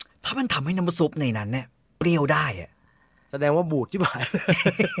ถ้ามันทำให้น้ำซุปในนั้นเนี่ยเปรี้ยวได้แสดงว่าบูดที่บ่าย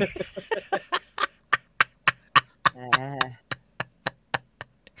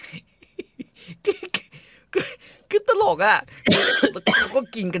คือตลกเขาก็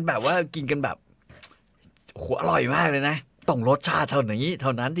กินกันแบบว่ากินกันแบบโหอร่อยมากเลยนะต้องรสชาติเท่า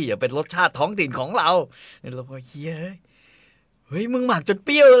นั้นที่จะเป็นรสชาติท้องถิ่นของเราเราก็เฮ้ยมึงหมักจนเป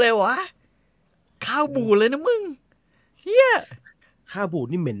รี้ยวเลยวะข้าวบูดเลยนะมึงข้าวบูด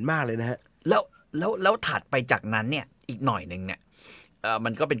นี่เหม็นมากเลยนะฮะแล้วถัดไปจากนั้นเนี่ยอีกหน่อยนึงเนี่ยมั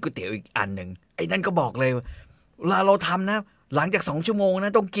นก็เป็นก๋วยเตี๋ยวอีกอันหนึ่งไอ้นั่นก็บอกเลยเวลาเราทำนะหลังจาก2 ชั่วโมงน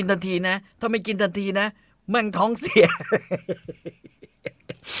ะต้องกินทันทีนะถ้าไม่กินทันทีนะแม่งท้องเสีย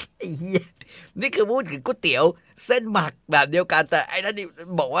ไอ้เหี้ยนี่คือพูดถึงก๋วยเตี๋ยวเส้นหมักแบบเดียวกันแต่ไอ้นั่น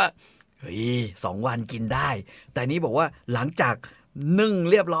บอกว่าเฮ้ย2 วันกินได้แต่นี้บอกว่าหลังจากนึ่ง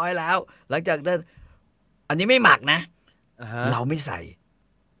เรียบร้อยแล้วหลังจากนั้นอันนี้ไม่หมักนะเราไม่ใส่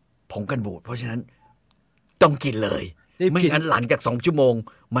ผงกันบูดเพราะฉะนั้นต้องกินเลยไม่งั้นหลังจาก2 ชั่วโมง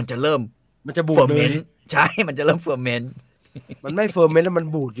มันจะบูดเลยใช่มันจะเริ่มเฟอร์เมนต์มันไม่เฟอร์เมนต์แล้วมัน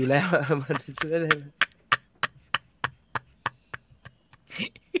บูดอยู่แล้วมัน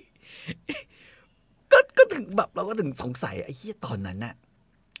ก็ถึงแบบเราก็ถึงสงสัยไอ้เหี้ยตอนนั้นน่ะ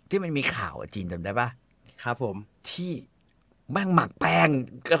ที่มันมีข่าวจีนจำได้ปะครับผมที่แม่งหมักแป้ง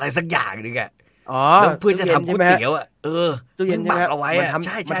อะไรสักอย่างนึงอะอ๋อแล้วเพื่อจะทำก๋วยเตี๋ยวอะตู้เย็นหมักเอาไว้อะใ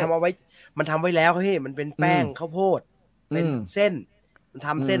ช่มันทำเอาไว้มันทำไว้แล้วเฮ้ยมันเป็นแป้งข้าวโพดเป็นเส้นมันท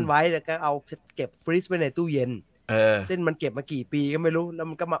ำเส้นไว้แล้วก็เอาเก็บฟรีซไว้ในตู้เย็นเส้นมันเก็บมากี่ปีก็ไม่รู้แล้ว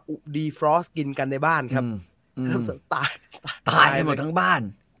มันก็มาดีฟรอสกินกันในบ้านครับตายหมดทั้งบ้าน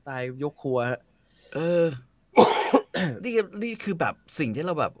ตายยกครัวนี่คือแบบสิ่งที่เ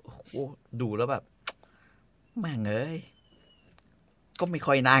ราแบบโอ้ดูแล้วแบบแม่งเอ้ยก็ไม่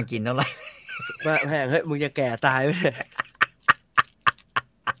ค่อยน่ากินเท่าไหร่แม่งเฮ้ยมึงจะแก่ตายไหม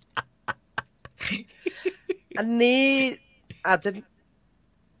อันนี้อาจ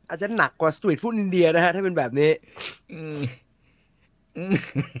จะหนักกว่าสตรีทฟู้ดอินเดียนะฮะถ้าเป็นแบบนี้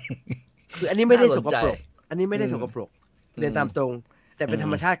คืออันนี้ไม่ได้สกปรกอันนี้ไม่ได้สกปรกเรียนตามตรงแต่เป็นธร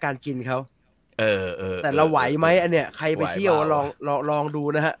รมชาติการกินเขาแต่เราไหวไหมอันเนี้ยใครไปเที่ยวลองดู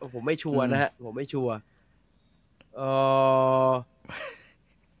นะฮะผมไม่ชัวร์นะฮะผมไม่ชัวร์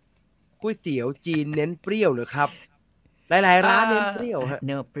ก๋วยเตี๋ยวจีนเน้นเปรี้ยวหรือครับหลายๆร้านเน้นเปรี้ยวฮะเ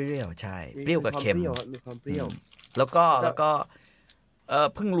นื้อเปรี้ยวใช่เปรี้ยวกับเค็มมีความเปรี้ยวแล้วก็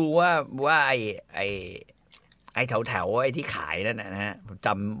เพิ่งรู้ว่าไอ้แถวไอ้ที่ขายนั่นนะฮะผมจ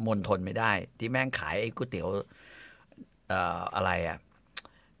ำมณฑลไม่ได้ที่แม่งขายไอ้ก๋วยเตี๋ยวอะไรอ่ะ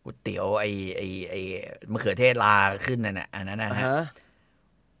ก๋วยเตี๋ยวไอ้มะเขือเทศลาขึ้นนั่นน่ะอันนั้นนะฮะ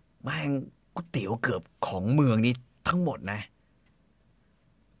แม่งก๋วยเตี๋ยวเกือบของเมืองนี้ทั้งหมดนะ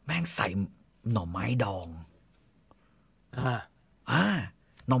แม่งใส่หน่อไม้ดอง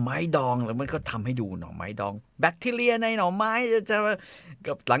หน่อไม้ดองแล้วมันก็ทำให้ดูหน่อไม้ดองแบคทีเรียในหน่อไม้จะ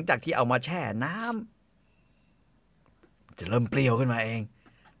กับหลังจากที่เอามาแช่น้ำจะเริ่มเปรี้ยวขึ้นมาเอง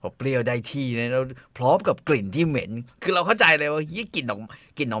พอเปรี้ยวได้ที่เนี่ยเราพร้อมกับกลิ่นที่เหม็นคือเราเข้าใจเลยว่ายี่กลิ่นห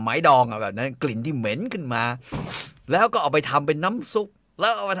น่อไม้ดองอะแบบนั้นกลิ่นที่เหม็นขึ้นมาแล้วก็เอาไปทำเป็นน้ำซุปแล้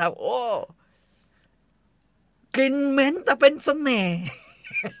วเอามาทำโอ้กลิ่นเหม็นแต่เป็นเสน่ห์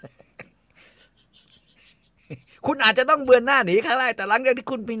คุณอาจจะต้องเบือนหน้าหนีครั้งแรกแต่หลังจากที่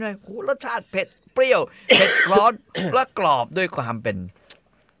คุณเป็นไงรสชาติเผ็ดเปรี้ยวเผ็ดร้อนและกรอบด้วยความเป็น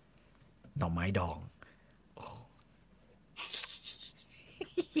หน่อไม้ดอง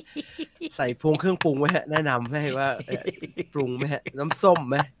ใส่พวงเครื่องปรุงไหมฮะแนะนำให้ว่าปรุงไหมฮะน้ำส้ม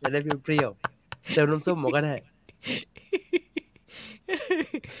ไหมจะได้เปรี้ยวเติมน้ำส้มมันก็ได้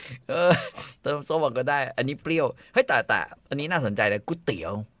เติมน้ำส้มมันก็ได้อันนี้เปรี้ยวเฮ้ยแต่อันนี้น่าสนใจเลยก๋วยเตี๋ย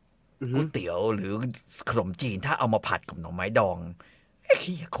วหรือขนมจีนถ้าเอามาผัดกับหน่อไม้ดอง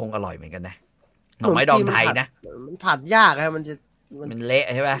คงอร่อยเหมือนกันนะหน่อไม้ดองไทยนะมันผัดยากครับมันเละ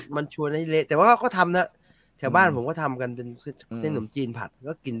ใช่ไหมมันชวนให้เละแต่ว่าก็ทำนะแถวบ้านผมก็ทำกันเป็นเส้นขนมจีนผัด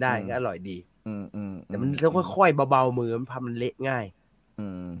ก็กินได้ก็อร่อยดีแต่มันต้องค่อยๆเบาๆมือมันเละง่าย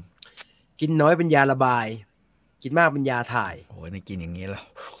กินน้อยเป็นยาระบายกินมากเป็นยาถ่ายโอ้ยนี่กินอย่างนี้แล้ว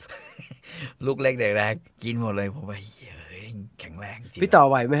ลูกเล็กเด็กแรงกินหมดเลยผมว่าเฮ้ยแข็งแรงจริงพี่ต่อ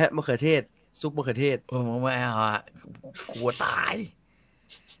ไหวไหมฮะมะเขือเทศซุปมะเขือเทศผมไม่เอาอะกลัวตาย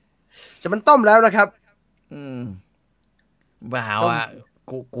แต่มันต้มแล้วนะครับไม่เอาอะ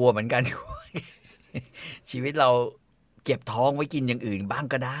กลัวเหมือนกันชีวิตเราเก็บท้องไว้กินอย่างอื่นบ้าง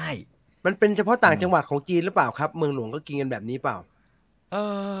ก็ได้มันเป็นเฉพาะต่างจังหวัดของจีนหรือเปล่าครับเมืองหลวงก็กินกันแบบนี้เปล่า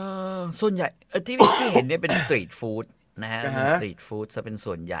ส่วนใหญ่ที่เห็นเนี่ยเป็นสตรีทฟู้ดนะฮะเป็นสตรีทฟู้ดจะเป็น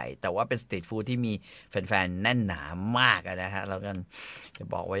ส่วนใหญ่แต่ว่าเป็นสตรีทฟู้ดที่มีแฟนๆแน่นหนามากนะฮะแล้วกันจะ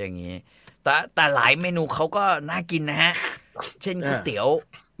บอกว่าอย่างนี้แต่หลายเมนูเขาก็น่ากินนะฮะเช่นก๋วยเตี๋ยว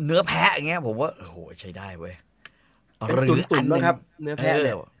เนื้อแพะอย่างเงี้ยผมว่าโอ้โหใช้ได้เว้ยหรือตุ๋นนะครับเนื้อแพะเ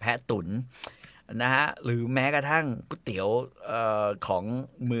นี่ยแพะตุ๋นนะฮะหรือแม้กระทั่งก๋วยเตี๋ยวของ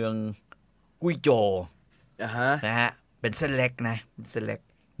เมืองกุ้ยโจวนะฮะเป็นเส้นเล็กนะเส้นเล็ก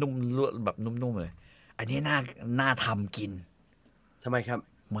นุ่มแบบนุ่มๆเลยอันนี้น่าทำกินทำไมครับ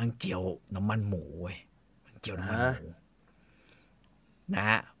มันเจียวน้ำมันหมูเว้ยมันเจียวน้ำมันหมูนะ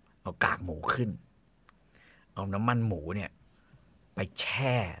ฮะเอากากหมูขึ้นเอาน้ำมันหมูเนี่ยไปแ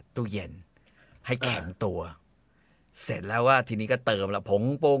ช่ตู้เย็นให้แข็งตัวเสร็จแล้วว่าทีนี้ก็เติมละผง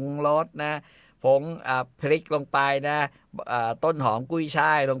ปรุงรสนะผงพริกลงไปนะต้นหอมกุ้ยช่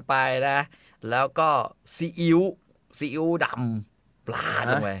ายลงไปนะแล้วก็ซีอิ๊วดำปลา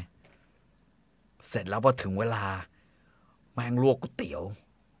ลงไปเสร็จแล้วพอถึงเวลาแม่งลวกก๋วยเตี๋ยว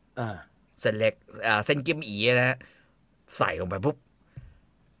เส้นเล็กเส้นเกี๊ยมอีนะใส่ลงไปปุ๊บ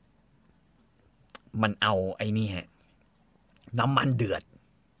มันเอาไอ้นี่น้ำมันเดือด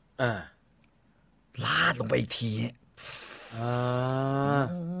ลาดลงไปอีกที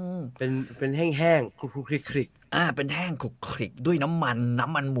เป็นแห้งๆคลุกๆคลิกๆเป็นแห้งคลุกคลิกด้วยน้ำ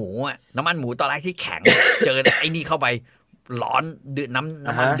มันหมูน้ำมันหมูตอนแรกที่แข็ง เจอไอ้นี่เข้าไปร้อนเดือดน้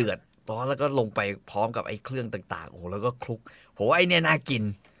ำมันเดือด ร้อนแล้วก็ลงไปพร้อมกับไอ้เครื่องต่างๆโอ้โหแล้วก็คลุกผมว่าไอ้เนี่ยน่ากิน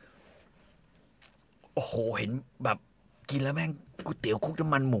โอ้โหเห็นแบบกินแล้วแม่งก๋วยเตี๋ยวคลุกน้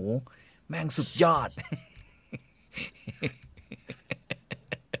ำมันหมูแม่งสุดยอด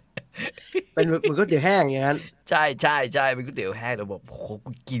เป็นเหมือนก๋วยเตี๋ยวแห้งอย่างนั้น ใช่ใช่ใช่เป็นก๋วยเตี๋ยวแห้งแล้วแบบโอ้โหกู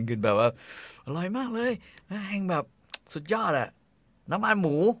กินกันแบบว่าอร่อยมากเลยแห้งแบบสุดยอดอะน้ำมันห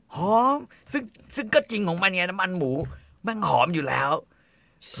มูหอมซึ่งก็จริงของมันไงน้ำมันหมูแม่งหอมอยู่แล้ว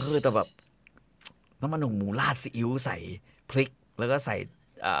แต่แบบน้ำมันหมูราดซีอิ๊วใส่พริกแล้วก็ใส่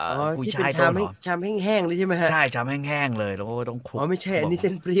อ๋อ กุย ที่เป็ ช่าน ยต้ ชาน ม ห ให้ อม ชามแห้งๆเลยใช่ไหมฮะ ใช่ชามแห้งๆเลยแล้วก็ต้องคลุก อ๋อไม่ใช่อันนี้เ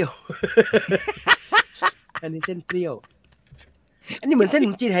ส้นเปรี้ยว อันนี้เส้นเปรี้ยว อันนี้เหมือนเส้นข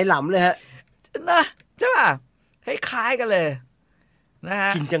นมจีนไหหลำเลยฮะ นะใช่ป่ะคล้ายๆกันเลยนะฮ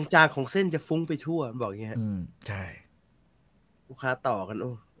ะ กลิ่นจางๆของเส้นจะฟุ้งไปทั่วบอกอย่างเงี้ยฮะ ใช่ ลูกค้าต่อกันโ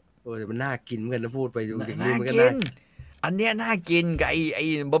อ้แต่มันน่ากินเหมือนกันนะพูดไปดูอย่างนี้ น่า มันก็ กิ น่าน อันเนี้ยน่ากินกับไอ้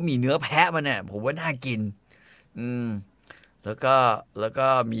บะหมี่เนื้อแพะมันเนี่ยผมว่าน่ากิน แล้วก็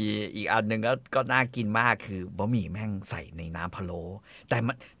มีอีกอันหนึ่งก็น่ากินมากคือบะหมี่แม่งใส่ในน้ำพะโล้แ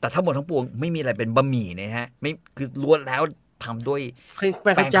ต่ทั้งหมดทั้งปวงไม่มีอะไรเป็นบะหมี่นะฮะไม่คือล้วนแล้วทำด้วย แ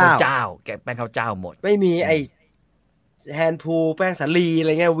ป้งข้าวเจ้า แป้งข้าวเจ้าหมด ไม่มีไอแฮนด์พูแป้งสาลีอะไ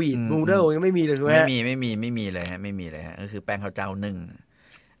รเงี้ยวีดนูเดิลยังไม่มีเลยถูกไหม ไม่มีเลยฮะไม่มีเลยฮะก็คือแป้งข้าวเจ้านึ่ง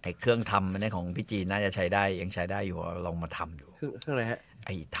ไอ้เครื่องทำเนี่ยของพี่จีนน่าจะใช้ได้ยังใช้ได้อยู่ลองมาทำดู เครื่องอะไรฮะ ไ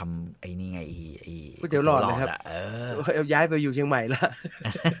อ้ทำไอ้นี่ไงไอ้ ก๋วยเตี๋ยวหลอดนะครับ ย้ายไปอยู่เชียงใหม่แล้ว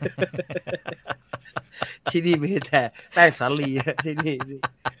ที่นี่มีแต่แป้งสาลีที่นี่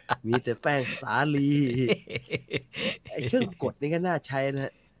มีแต่แป้งสาลีไอ้เครื่องกดนี่ก็น่าใช้น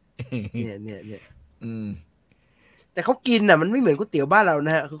ะเนี่ยแต่เขากินอ่ะมันไม่เหมือนก๋วยเตี๋ยวบ้านเราน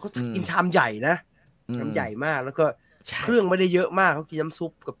ะฮะคือเขากินชามใหญ่นะชามใหญ่มากแล้วก็เครื่องไม่ได้เยอะมากเขากินน้ำซุ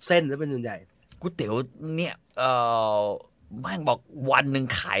ปกับเส้นแล้วเป็นส่วนใหญ่ ก๋วยเตี๋ยวเนี่ยแม่งบอกวันหนึ่ง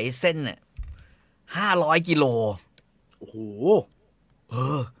ขายเส้นเนี่ย500 กิโล โอ้โห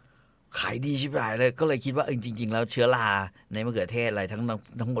ขายดีชิบหายเลยก็เลยคิดว่าจริงๆแล้วเชื้อราในมะเขือเทศอะไรทั้งห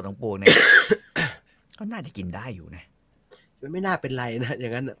มดทั้งปวงเนี่ย ก็น่าจะกินได้อยู่นะมันไม่น่าเป็นไรนะอย่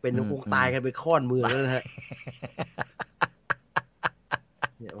างนั้นเป็นคงตายกันไปค่อนมือแล้วนะฮะ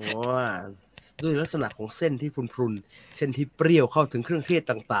เนี่ยโอ้ด้วยลักษณะของเส้นที่พรุนๆเส้นที่เปรี้ยวเข้าถึงเครื่องเทศ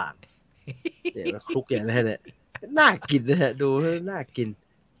ต่างๆเนี่ยมาคลุกอย่างนี้เนี่ยน่ากินนะฮะดูน่ากิน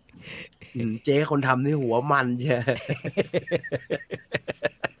เจ๊คนทำนี่หัวมันใช่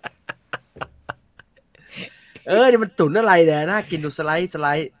นี่มันตุ๋นอะไรเนี่ยน่ากินดูสไล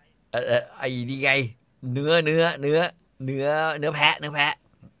ด์ไอ้นี่ไงเนื้อแพะเนี่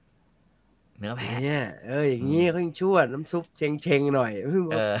ยอย่างนี้เขายังชั่วน้ำซุปเชงหน่อย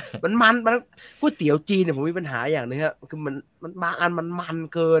มันก๋วยเตี๋ยวจีนเนี่ยผมมีปัญหาอย่างนึงครับคือมันบางอันมัน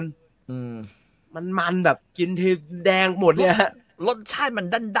เกินมันแบบกินทีแดงหมดเนี่ยฮะรสชาติมัน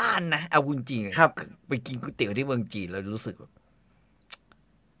ด้านๆนะเอาจริงๆครับไปกินก๋วยเตี๋ยวที่เมืองจีนแล้วรู้สึก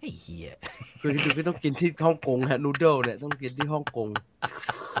ไอ้เหี้ยคือต้องกินที่ฮ่องกงฮะนูเดิลเนี่ยต้องกินที่ฮ่องกง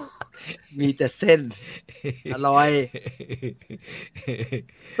มีแต่เส้นอร่อย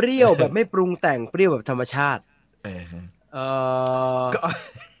เปรี้ยวแบบไม่ปรุงแต่งเปรี้ยวแบบธรรมชาติ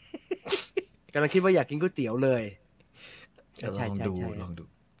กำลังคิดว่าอยากกินก๋วยเตี๋ยวเลยลองดู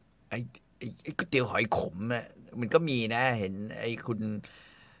ไอ้ก๋วยเตี๋ยวหอยขมเนี่ยมันก็มีนะเห็นไอ้คุณ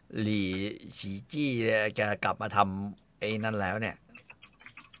หลี่ฉีจี้แกกลับมาทำไอ้นั่นแล้วเนี่ย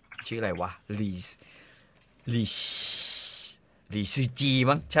ชื่ออะไรวะหลี่ซีจี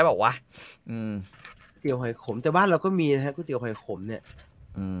มั้งใช่ป่าววะก๋วยเตี๋ยวหอยขมแต่บ้านเราก็มีนะฮะก๋วยเตี๋ยวหอยขมเนี่ย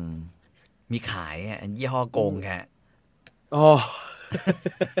มีขายอ่ะยี่ห้อโกงแค่อ๋อ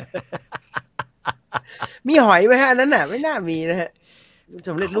มีหอยไหมฮะอันนั้นน่ะไม่น่ามีนะฮะส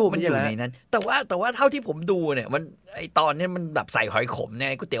ำเร็จรูปมันอยู่ในนั้นแต่ว่าเท่าที่ผมดูเนี่ยมันไอตอนนี้มันแบบใส่หอยขมเนี่ย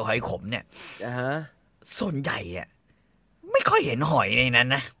ก๋วยเตี๋ยวหอยขมเนี่ยส่วนใหญ่อ่ะไม่ค่อยเห็นหอยในนั้น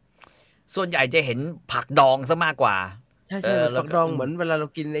นะส่วนใหญ่จะเห็นผักดองซะมากกว่าใช่ผักดองเหมือนเวลาเรา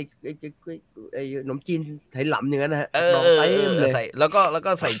กินไอ้ขนมจีนไหหลำอย่างนั้นนะฮะดองเต็มเลยใส่แล้ว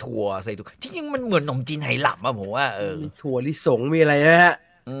ก็ใส่ถั่วจริงๆมันเหมือนขนมจีนไหหลำอะผมว่ามีถั่วลิสงมีอะไรนะฮะ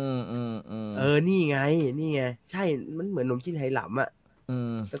นี่ไงใช่มันเหมือนขนมจีนไหหลำอะ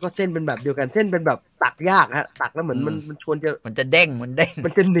แล้วก็เส้นเป็นแบบเดียวกันเส้นเป็นแบบตักยากฮะตักแล้วเหมือนมันชวนมันจะเด้งมัน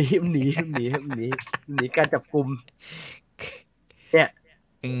จะหนีการจับกุมเนี่ย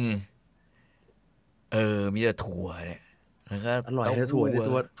มีแต่ถั่วเนี่ยแล้วก็อร่อยเลยถั่ว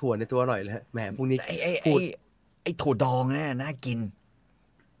ในตัวอร่อยเลยฮะแหมพวกนี้ไอ้ถั่วดองเนี่ยน่ากิน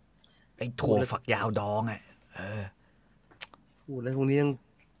ไอ้ถั่วฝักยาวดองอ่ะพูดแล้วพวกนี้ต้อง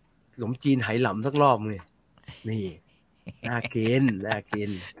ขนมจีนไหหลำสักรอบเลยนี่น่ากิน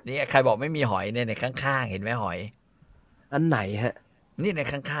นี่ใครบอกไม่มีหอยเนี่ยในข้างๆเห็นไหมหอยอันไหนฮะ นี่ใน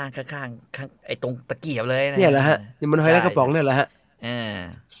ข้างข้างไอ้ตรงตะเกียบเลยนะ เนี่ยแหละฮะนี่มันหอยแลกกระป๋องเนี่ยแหละฮะ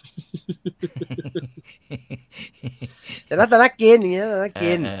แต่น่ากินอย่างเงี้ยน่า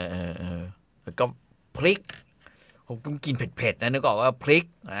กินแล้วก็พริกผมต้องกินเผ็ดๆนะนึกออกว่าพริก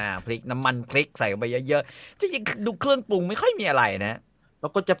พริกน้ำมันพริกใส่ไปเยอะๆจริงๆดูเครื่องปรุงไม่ค่อยมีอะไรนะแล้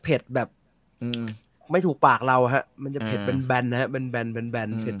วก็จะเผ็ดแบบไม่ถูกปากเราฮะมันจะเผ็ดเป็นแบนนะฮะเป็นแบน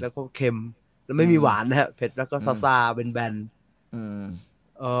เผ็ดแล้วก็เค็มแล้วไม่มีหวานนะฮะเผ็ดแล้วก็ซาเป็นแบน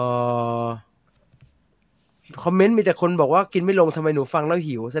คอมเมนต์มีแต่คนบอกว่ากินไม่ลงทำไมหนูฟังแล้ว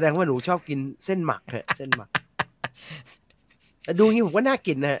หิวแสดงว่าหนูชอบกินเส้นหมักฮะเส้นหมักแต่ดูงี้ผมก็น่า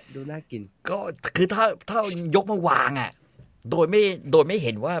กินนะฮะดูน่ากินก็คือถ้ายกมาวางอ่ะโดยไม่เ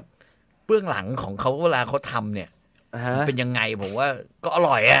ห็นว่าเบื้องหลังของเขาเวลาเขาทำเนี่ยเป็นยังไงผมว่าก็อ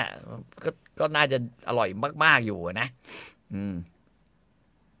ร่อยอ่ะก็น่าจะอร่อยมากๆอยู่นะ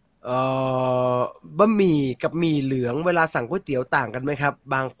บะหมี่กับหมี่เหลืองเวลาสั่งก๋วยเตี๋ยวต่างกันไหมครับ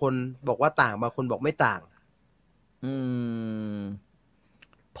บางคนบอกว่าต่างบางคนบอกไม่ต่าง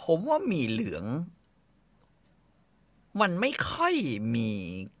ผมว่าหมี่เหลืองมันไม่ค่อยมี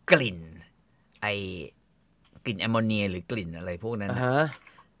กลิ่นกลิ่นแอมโมเนียหรือกลิ่นอะไรพวกนั้นนะ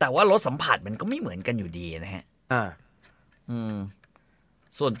แต่ว่ารสสัมผัสมันก็ไม่เหมือนกันอยู่ดีนะฮะ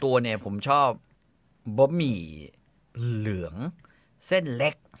ส่วนตัวเนี่ยผมชอบบะหมี่เหลืองเส้นเ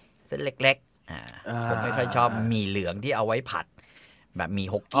ล็กผมไม่ค่อยชอบหมี่เหลืองที่เอาไว้ผัดแบบหมี่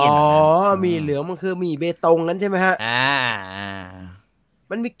ฮกเกี้ยนหมี่เหลืองมันคือหมี่เบตงนั้นใช่ไหมฮะ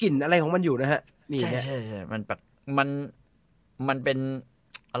มันมีกลิ่นอะไรของมันอยู่นะฮะใช่มันแบบมันเป็น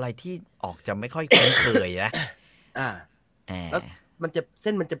อะไรที่ออกจะไม่ค่อยคุ้นเคยนะแล้วเ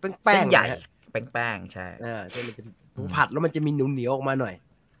ส้นมันจะแป้งใหญ่แป้งใช่เส้นมันจะผัดแล้วมันจะมีเหนียวออกมาหน่อย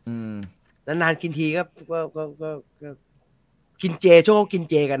นานๆกินทีก็กินเจช่วงเขากิน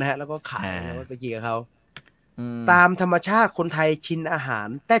เจกันนะฮะแล้วก็ขายแล้วก็ไปกินกับเขาตามธรรมชาติคนไทยชินอาหาร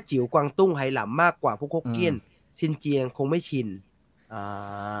แต้จิ๋วกวางตุ้งไหหลำมากกว่าพวกฮกเกี้ยนซินเจียงคงไม่ชิน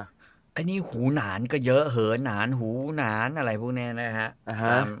ไอ้นี่หูหนานก็เยอะเหอหนานหูหนานอะไรพวกนี้นะฮะ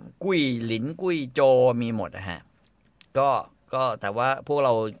กุ้ยหลินกุ้ยโจมีหมดนะฮะก็แต่ว่าพวกเร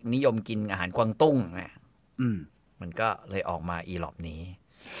านิยมกินอาหารกวางตุ้งนะมันก็เลยออกมาอีหลอบนี้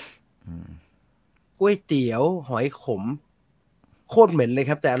ก๋วยเตี๋ยวหอยขมโคตรเหม็นเลย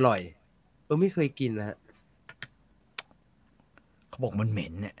ครับแต่อร่อยไม่เคยกินนะฮะเขาบอกมันเหม็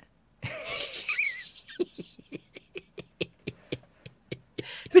นเนี่ย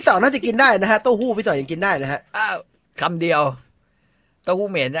พี่ต่อน่าจะกินได้นะฮะเต้าหู้พี่ต่อยังกินได้นะฮะคำเดียวเต้าหู้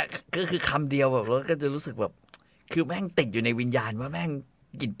เหม็นเนี่ยก็คือคำเดียวแบบแล้วก็จะรู้สึกแบบคือแม่งติดอยู่ในวิญญาณว่าแม่ง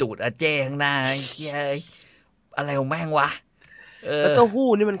กินตูดอาเจข้างหน้าเฮ้ยอะไรของแม่งวะแล้วเต้าหู้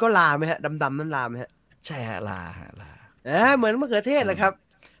นี่มันก็ลาไหมฮะดำๆนั่นลาไหมฮะใช่ฮะลาเหมือนมะเขือเทศเลยครับ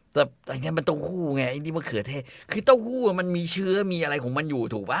แต่อันนี้มันเต้าหู้ไงไอ้นี่มะเขือเทศคือเต้าหู้มันมีเชื้อมีอะไรของมันอยู่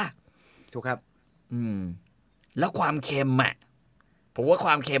ถูกป่ะถูกครับแล้วความเค็มอ่ะผมว่าค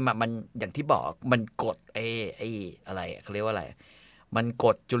วามเค็มอ่ะมันอย่างที่บอกมันกดไอ้อะไรเขาเรียกว่าอะไรมันก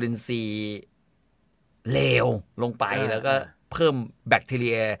ดจุลินทรีย์เลวลงไปแล้วก็เพิ่มแบคทีเ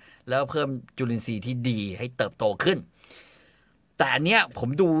รียแล้วเพิ่มจุลินทรีย์ที่ดีให้เติบโตขึ้นแต่อันเนี้ยผม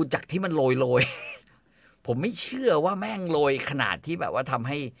ดูจากที่มันโรยผมไม่เชื่อว่าแม่งโรยขนาดที่แบบว่าทำใ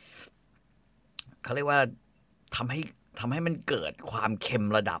ห้เขาเรียกว่าทำให้มันเกิดความเค็ม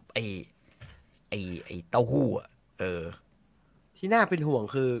ระดับไอ้เต้าหู้ที่น่าเป็นห่วง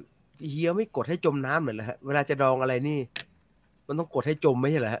คือเฮียไม่กดให้จมน้ำเลยเหรอฮะเวลาจะดองอะไรนี่มันต้องกดให้จมไม่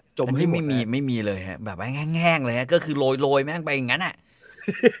ใช่เหรอฮะจมให้หมดไม่มีเลยฮะแบบแห้งๆเลยฮะก็คือโรยแม่งไปอย่างนั้นอ่ะ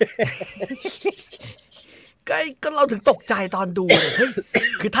ก็เราถึงตกใจตอนดูเลยเฮ้ย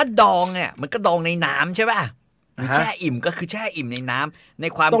คือถ้าดองเนี่ยมันก็ดองในน้ำใช่ป่ะแช่อิ่มก็คือแช่อิ่มในน้ำใน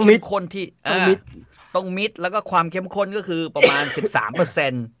ความเข้มข้นที่ต้องมิดแล้วก็ความเข้มข้นก็คือประมาณ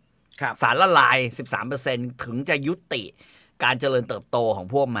 13% สารละลาย 13% ถึงจะยุติการเจริญเติบโตของ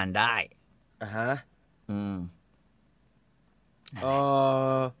พวกมันได้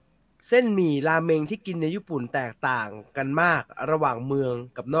เส้นหมี่ราเมงที่กินในญี่ปุ่นแตกต่างกันมากระหว่างเมือง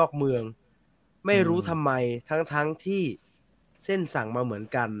กับนอกเมืองไม่รู้ทำไมทั้งที่เส้นสั่งมาเหมือน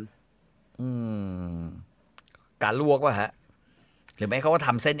กันการลวกป่ะฮะหรือไม่เขาก็ท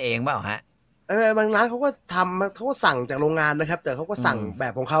ำเส้นเองเปล่าฮะบางร้านเขาก็สั่งจากโรงงานนะครับแต่เขาก็สั่งแบ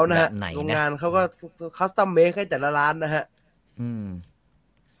บของเขานะฮะโรงงานเขาก็คัสตอมเมคให้แต่ละร้านนะฮะ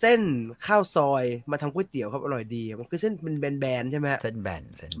เส้นข้าวซอยมาทำก๋วยเตี๋ยวครับอร่อยดีมันคือเส้นเป็นแบนๆใช่ไหมเส้นแบ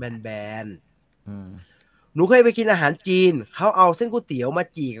นหนูเคยไปกินอาหารจีนเขาเอาเส้นก๋วยเตี๋ยวมา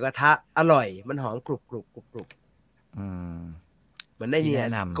จี่กับกระทะอร่อยมันหอมกรุบเหมือนได้เนี่ย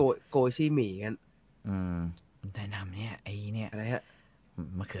โกซี่หมี่กันแนะนำเนี่ยไอ้เนี่ยอะไรฮะ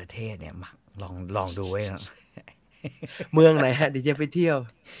มะเขือเทศเนี่ยหมักลองดูไว้นะ เมืองไหนฮะเดี๋ยวจะไปเที่ยว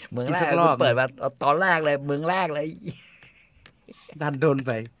เมือง กิน แร สั ก กรอบ เปิดมาตอนแรกเลยเมืองแรกเลย ดันโดนไ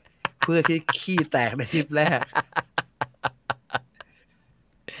ป เพื่อที่ขี้แตกในทริปแรก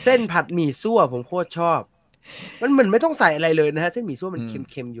เส้นผัดหมี่ซั่วผมโคตรชอบ มันเหมือนไม่ต้องใส่อะไรเลยนะฮะเส้นหมี่ซั่วมัน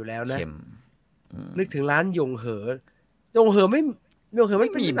เค็มๆอยู่แล้วนะ เค็ม นึกถึงร้านยงเหอยงเหอไม่ยงเหอมัน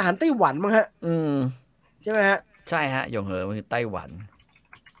เป็นอาหารไต้หวันมั้งฮะใช่ไหมฮะใช่ฮะยงเหอมันคือไต้หวัน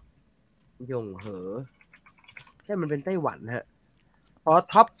ยงเหอใช่มันเป็นไต้หวันฮะขอ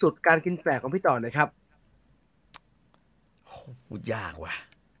ท็อปสุดการกินแปลกของพี่ต่อหน่อยครับพูดยากว่ะ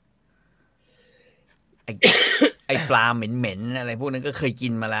ไอปลาเหม็นๆอะไรพวกนั้นก็เคยกิ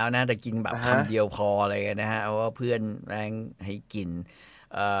นมาแล้วนะแต่กินแบบคำเดียวพอเลยนะฮะเอาว่าเพื่อนแรงให้กิน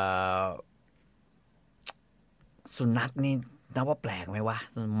สุนัขนี่นับว่าแปลกไหมวะ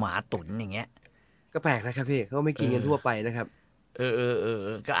หมาตุ๋นอย่างเงี้ยก็แปลกนะครับพี่เขาไม่กินกันทั่วไปนะครับ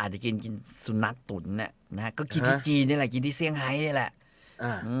ก็อาจจะกินสุนัขตุ๋นเนี่ยนะก็กินที่จีนนี่แหละกินที่เซี่ยงไฮ้นี่แหละ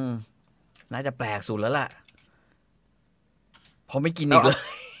น่าจะแปลกสุดแล้วล่ะพอไม่กินอีกเลย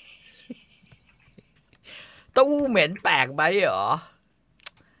เต้าหู้เหม็นแปลกไปเหรอ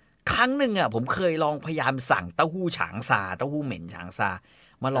ครั้งหนึ่งอ่ะผมเคยลองพยายามสั่งเต้าหู้ฉางซาเต้าหู้เหม็นฉางซา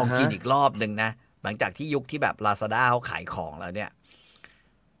มาลองกินอีกรอบหนึ่งนะหลังจากที่ยุคที่แบบ Lazada เขาขายของแล้วเนี่ย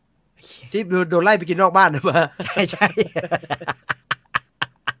ที่โดนไล่ไปกินนอกบ้านนะมาใช่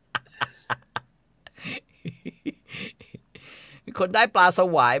คนได้ปลาส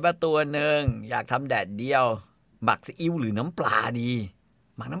วายมาตัวหนึ่งอยากทำแดดเดียวหมักซีอิ๊วหรือน้ำปลาดี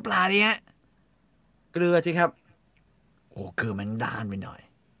หมักน้ำปลาดีฮะเกลือสิครับโอ้เกลือมันด้านไปหน่อย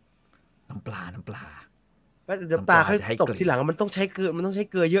น้ำปลาน้ำปลาค่อยตกทีหลังมันต้องใช้เกลือ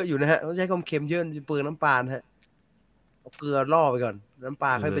เยอะอยู่นะฮะต้องใช้ความเค็มเยอะจะเปลืองน้ำปลาฮะเอาเกลือล่อไปก่อนน้ำปล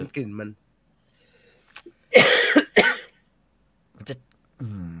าค่อยเป็นกลิ่นมันจะ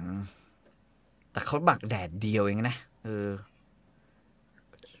แต่เขาหมักแดดเดียวเองนะ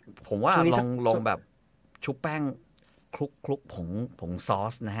ผมว่าลองแบบชุบแป้งคลุกผงซอ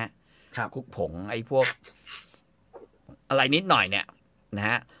สนะฮะคลุกผงไอ้พวกอะไรนิดหน่อยเนี่ยนะฮ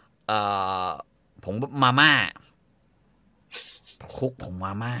ะผงมาม่าคลุกผงม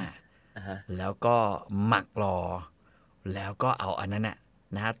าม่าแล้วก็หมักรอแล้วก็เอาอันนั้น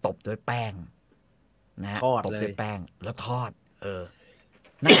นะฮะตบด้วยแป้งนะตบด้วยแป้งแล้วทอด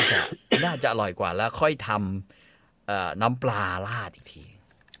น่าจะอร่อยกว่าแล้วค่อยทำน้ำปลาราดอีกที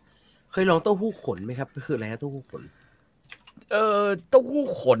เคยลองเต้าหู้ขนไหมครับคืออะไรฮะเต้าหู้ขนเต้าหู้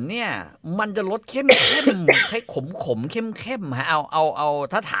ขนเนี่ยมันจะรสเข้มให้ขมเข้มฮะเอา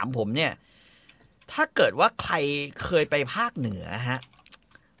ถ้าถามผมเนี่ยถ้าเกิดว่าใครเคยไปภาคเหนือฮะ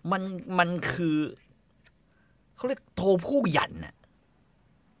มันคือเขาเรียกโทผู้หยันน่ะ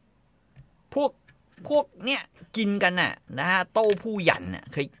พวกเนี่ยกินกันน่ะนะฮะโต้ผู้หยันน่ะ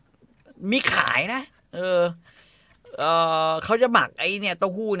เคยมีขายนะเขาจะหมักไอ้เนี่ยเต้า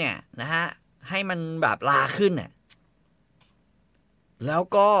หู้เนี่ยนะฮะให้มันแบบลาขึ้นน่ะแล้ว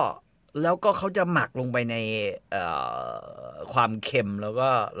ก็เขาจะหมักลงไปในความเค็มแล้ว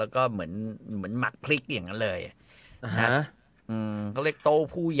ก็เหมือนหมักพริกอย่างนั้นเลยนะเขาเรียกโต้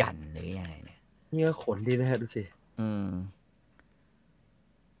ผู้หยันหรือยังไงเนี่ยเนื้อขนดีนะฮะดูสิ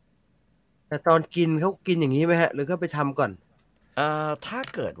แต่ตอนกินเขากินอย่างนี้ไหมฮะหรือเขาไปทำก่อนถ้า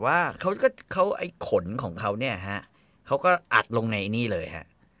เกิดว่าเขาไอ้ขนของเขาเนี่ยฮะเขาก็อัดลงในนี่เลยฮะ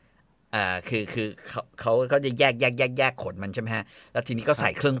คือเขาก็จะแยกขนมันใช่ไหมฮะแล้วทีนี้ก็ใส่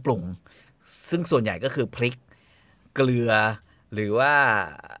เครื่องปรุงซึ่งส่วนใหญ่ก็คือพริกเกลือหรือว่า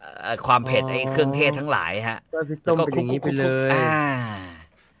ความเผ็ดไอ้เครื่องเทศทั้งหลายฮะแล้วก็คลุกไปเลย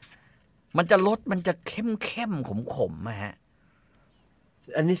มันจะเข้มขมฮะ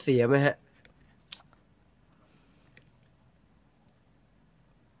อันนี้เสียไหมฮะ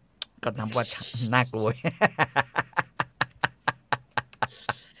ก็นับว่าน่ากลัว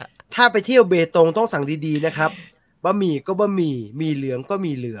ถ้าไปเที่ยวเบตงต้องสั่งดีๆนะครับบะหมี่ก็บะหมี่มีเหลืองก็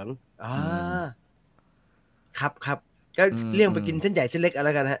มีเหลืองครับก็เลี่ยงไปกินเส้นใหญ่เส้นเล็กอะไร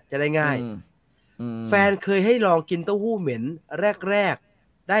กันฮะจะได้ง่ายแฟนเคยให้ลองกินเต้าหู้เหม็นแรก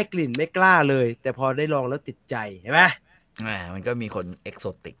ได้กลิ่นไม่กล้าเลยแต่พอได้ลองแล้วติดใจเห็นไหมมันก็มีคนเอกโซ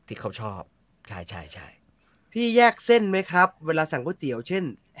ติกที่เขาชอบใช่พี่แยกเส้นไหมครับเวลาสั่งก๋วยเตี๋ยวเช่น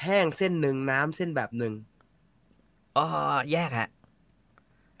แห้งเส้นหนึ่งน้ำเส้นแบบหนึ่งแยกฮะ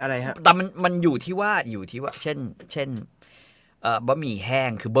อะไรฮะแต่มันอยู่ที่ว่าเช่นบะหมี่แห้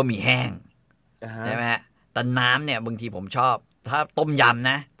งคือบะหมี่แห้งใช่ไหมฮะแต่น้ำเนี่ยบางทีผมชอบถ้าต้มยำ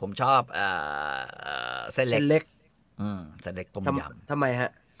นะผมชอบเส้นเล็กเส้นเล็กต้มยำทำไมฮ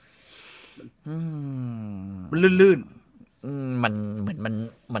ะมันลื่นมันเหมือน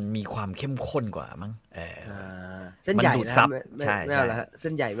มันมีความเข้มข้นกว่ามั้งเส้นใหญ่ซับใช่ไม่เอาละฮะเส้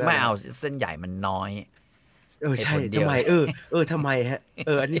นใหญ่ไม่เอาเส้นใหญ่มันน้อย ใช่ทำไมทำไมฮะ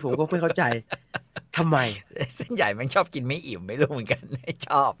อันนี้ผมก็ไม่เข้าใจทำไมเส้นใหญ่มันชอบกินไม่อิ่มไม่รู้เหมือนกันไม่ช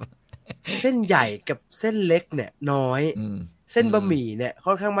อบเส้นใหญ่กับเส้นเล็กเนี่ยน้อยเส้นบะหมี่เนี่ยค่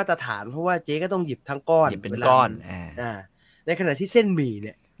อนข้างมาตรฐานเพราะว่าเจ๊ก็ต้องหยิบทั้งก้อนหยิบเป็นก้อนในขณะที่เส้นหมี่เ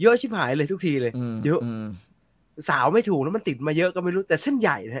นี่ยเยอะชิบหายเลยทุกทีเลยเยอะสาวไม่ถูกแล้วมันติดมาเยอะก็ไม่รู้แต่เส้นให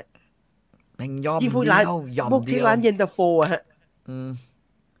ญ่นะฮะมันย่อมยิ่งพวกร้านพวกที่ร้านเย็นตาโฟฮะ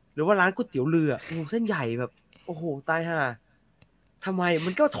หรือว่าร้านก๋วยเตี๋ยวเรือโอ้เส้นใหญ่แบบโอ้โหตายห่าทำไมมั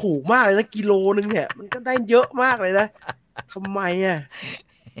นก็ถูกมากเลยนะกิโลนึงเนี่ยมันก็ได้เยอะมากเลยนะทำไมอ่ะ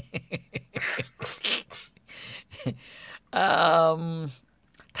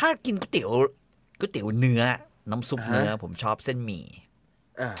ถ้ากินก๋วยเตี๋ยวเนื้อน้ำซุปเนื้อผมชอบเส้นหมี่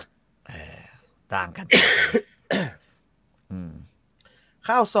ต่างกัน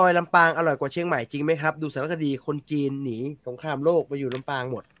ข้าวซอยลำปางอร่อยกว่าเชียงใหม่จริงไหมครับดูสารคดีคนจีนหนีสงครามโลกมาอยู่ลำปาง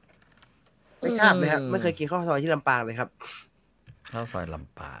หมดไม่ทราบเลยครับไม่เคยกินข้าวซอยที่ลำปางเลยครับข้าวซอยล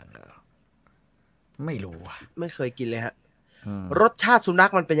ำปางไม่รู้ไม่เคยกินเลยฮะรสชาติสุนั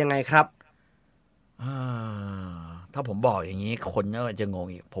ขมันเป็นยังไงครับถ้าผมบอกอย่างนี้คนก็จะงง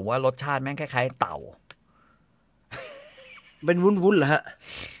อีกผมว่ารสชาติแม่งคล้ายๆเต่าเป็นวุ้นๆเหรอฮะ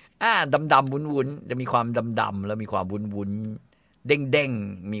ดำวุ้นๆจะมีความดำแล้วมีความวุ้นๆเด้ง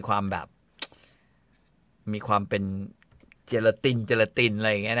ๆมีความแบบมีความเป็นเจลาตินอะไร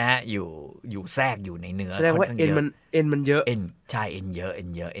อย่างเงี้ยนะฮะอยู่แทรกอยู่ในเนื้อแสดงว่าเอ็นมันเยอะใช่เอ็นเยอะเ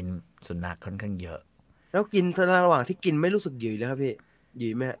อ็นสุนัขค่อนข้างเยอะแล้วกินระหว่างที่กินไม่รู้สึกหยิ่ยเลยครับพี่ห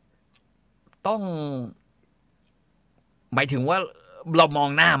ยิ่ยไหมต้องหมายถึงว่าเรามอง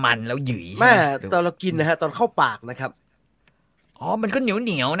หน้ามันแล้วหยิ่ยแม่ตอนเรากินนะฮะตอนเข้าปากนะครับมันก็เหนี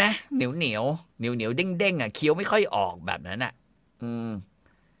ยวนะเหนียวเด้งเคี้ยวไม่ค่อยออกแบบนั้น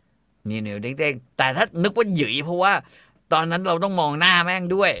เหนียวเด้งแต่ถ้านึกว่าหยิ่ยเพราะว่าตอนนั้นเราต้องมองหน้าแม่ง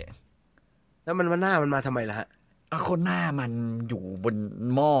ด้วยแล้วมันหน้ามันมาทำไมล่ะฮะคนหน้ามันอยู่บน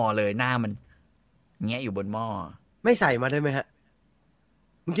หม้อเลยหน้ามันเงี้ยอยู่บนหม้อไม่ใส่มาได้ไหมฮะ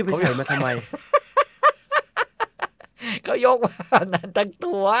มึงจะไปใส่มาทำไมก็ยกมานั้นทั้ง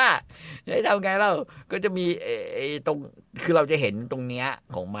ตัวจะทำไงเราก็จะมีตรงคือเราจะเห็นตรงเนี้ย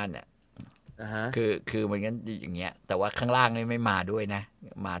ของมันคือมันงั้นอย่างเงี้ยแต่ว่าข้างล่างนี่ไม่มาด้วยนะ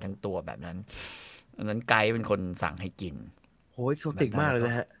มาทั้งตัวแบบนั้นอันนั้นไกด์เป็นคนสั่งให้กินโหเอ็กโซติกมากเลยน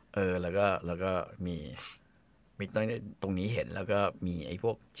ะฮะแล้วก็มีตรงนี้เห็นแล้วก็มีไอ้พ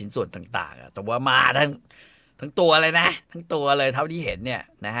วกชิ้นส่วนต่างๆแต่ว่ามาทั้งตัวเลยนะทั้งตัวเลยเท่าที่เห็นเนี่ย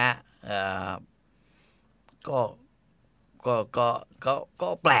นะฮะก็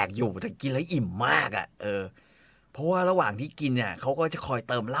แปลกอยู่แต่กินแล้วอิ่มมากเพราะว่าระหว่างที่กินเนี่ยเขาก็จะคอย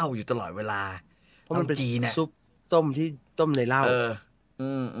เติมเหล้าอยู่ตลอดเวลาเพราะมันเป็นซุปต้มที่ต้มในเหล้า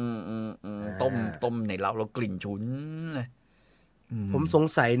ต้มในเหล้าแล้วกลิ่นฉุนเลยผมสง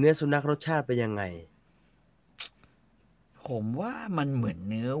สัยเนื้อสุนัขรสชาติเป็นยังไงผมว่ามันเหมือน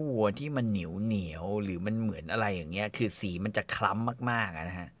เนื้อวัวที่มันเหนียวหรือมันเหมือนอะไรอย่างเงี้ยคือสีมันจะคล้ำมากๆ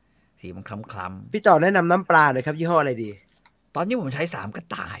นะฮะสีมันคล้ำพี่ต่อแนะนำน้ำปลาหน่อยครับยี่ห้ออะไรดีตอนนี้ผมใช้3 กระ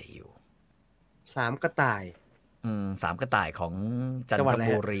ต่ายอยู่3 กระต่าย3 กระต่ายของจันท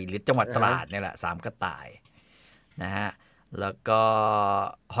บุรีหรือจังหวัดตราดนี่แหละ3 กระต่ายนะฮะแล้วก็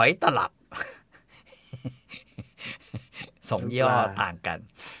หอยตลับ2 ยี่ห้อต่างกัน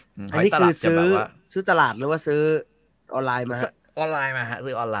อันนี้คือซื้อตลาดหรือว่าซื้อออนไลน์มาออนไลน์มาฮะ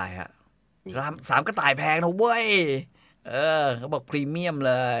ซื้อออนไลน์ฮะ3 กระต่ายแพงนะเว้ยเขาบอกพรีเมียม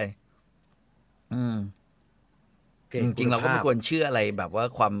เลยจริงๆเราก็ไม่ควรเชื่ออะไรแบบว่า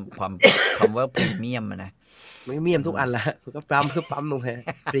ความคำว่าพรีเมียมนะไม่เมียมทุกอันละก็ปั๊มลงไป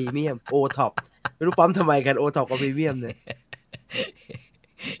พรีเมียมโอท็อปไม่รู้ปั๊มทำไมกันโอท็อปกับพรีเมียมเนี่ย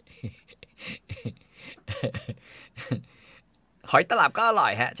หอยตลับก็อร่อ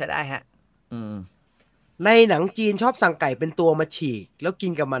ยฮะใช้ได้ฮะในหนังจีนชอบสั่งไก่เป็นตัวมาฉีกแล้วกิ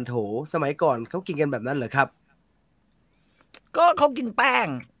นกับมันโถสมัยก่อนเขากินกันแบบนั้นเหรอครับก็เขากินแป้ง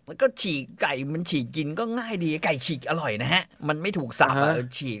แล้วก็ฉีกไก่มันฉีกกินก็ง่ายดีไก่ฉีกอร่อยนะฮะมันไม่ถูกสับ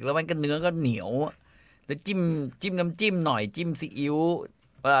ฉีกแล้วมันก็เนื้อก็เหนียวแล้วจิ้มน้ำจิ้มหน่อยจิ้มซีอิ๊ว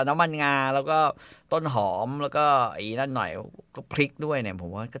น้ำมันงาแล้วก็ต้นหอมแล้วก็ไอ้นั่นหน่อยก็พริกด้วยเนี่ยผม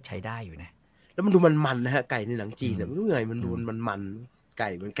ว่าก็ใช้ได้อยู่นะแล้วมันดูมันนะฮะไก่ในหนังจีนเนี่ยไม่รู้ไงมันดูมันไก่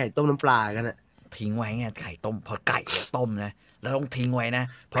เหมือนไก่ต้มน้ำปลากันอะทิ้งไว้ไงไก่ต้มพอไก่ต้มนะแล้วต้องทิ้งไว้นะ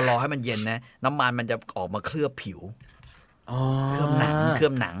พอรอให้มันเย็นนะน้ำมันมันจะออกมาเคลือบผิวเคลือบห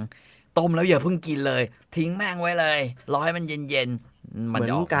นังต้มแล้วอย่าเพิ่งกินเลยทิ้งแม่งไว้เลยรอให้มันเย็นเหมือน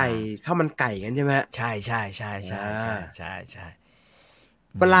ไก่ข้าวมันไก่กันใช่ไหมใช่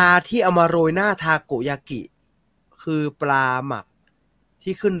ปลาที่เอามาโรยหน้าทาโกยากิคือปลาหมัก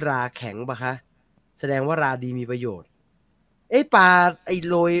ที่ขึ้นราแข็งปะคะแสดงว่าราดีมีประโยชน์ปลา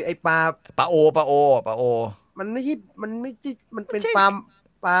โรยปลาโอ มันไม่ใช่มันเป็น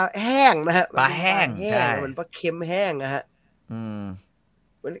ปลาแห้งนะฮะปลาแห้งใช่มันปลาเค็มแห้งนะฮะ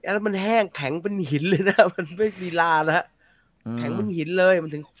แล้วมันแห้งแข็งเป็นหินเลยนะมันไม่มีลานะฮะแข็งเป็นหินเลยมั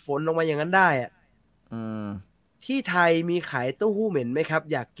นถึงฝนลงมาอย่างนั้นได้อ่ะที่ไทยมีขายเต้าหู้เหม็นไหมครับ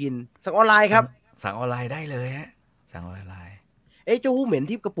อยากกินสั่งออนไลน์ครับสั่งออนไลน์ได้เลยฮะสั่งออนไลน์เต้าหู้เหม็น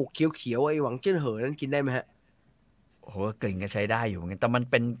ที่กระปุกเขียวๆไอ้หวังเจิ้นเหอนั้นกินได้ไหมฮะโอ้โหกลิ่นก็ใช้ได้อยู่เหมือนกันแต่มัน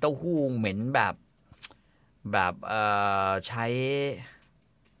เป็นเต้าหู้เหม็นแบบใช้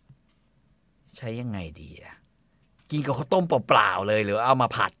ยังไงดีอะกินกับข้าวต้มเปล่าๆเลยหรือเอามา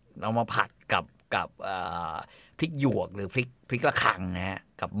ผัดกับพริกหยวกหรือพริกระคังนะฮะ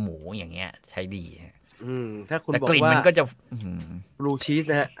กับหมูอย่างเงี้ยใช้ดีถ้าคุณบอกว่ากลิ่นมันก็จะบลูชีส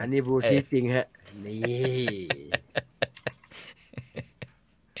นะฮะอันนี้บลูชีสจริงฮะนี่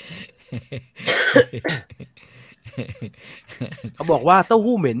เขาบอกว่าเต้า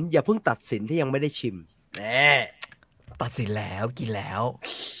หู้เหม็นอย่าเพิ่งตัดสินที่ยังไม่ได้ชิมแหมตัดสินแล้วกินแล้ว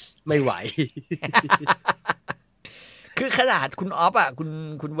ไม่ไหวคือขนาดคุณออฟอ่ะ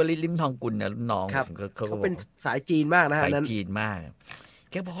คุณวลิตลิมทองกุลเนี่ยรุ่นน้องเขาเป็นสายจีนมากนะฮะสายจีนมาก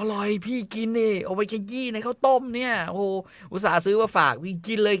แกบอกอร่อยพี่กินนี่เอาไปขยี้ในข้าวต้มเนี่ยโอ้อุตส่าห์ซื้อมาฝากพี่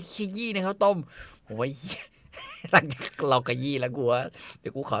กินเลยขยี้ในข้าวต้มโอ้ยหลังจากเราขยี้แล้วกูว่าเดี๋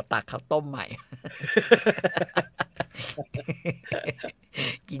ยวกูขอตักข้าวต้มใหม่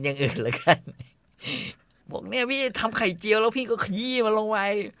กินอย่างอื่นเลยกันบอกเนี่ยพี่ทำไข่เจียวแล้วพี่ก็ขยี้มันลงไป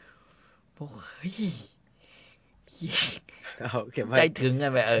บอกเฮ้ยใจถึงไง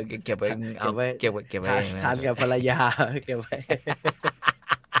ไปเก็บไว้เอาเก็บไว้ทานกับภรรยาเก็บไว้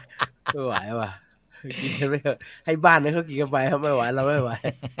ไม่ไหวว่ะกินกันไม่ให้บ้านนั้นเขากินกันไปเขาไม่ไหวเราไม่ไหว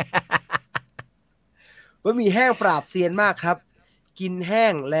บะหมี่แห้งปราบเซียนมากครับกินแห้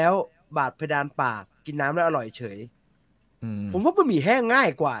งแล้วบาดเพดานปากกินน้ำแล้วอร่อยเฉยผมว่าบะหมี่แห้งง่าย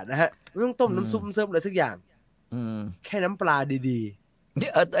กว่านะฮะไม่ต้องต้มน้ำซุปเซิร์ฟอะไรสักอย่างแค่น้ำปลาดี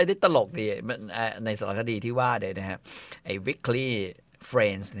ไอ้นี่ตลกดีมันในสารคดีที่ว่าเลยนะฮะไอ้ Weekly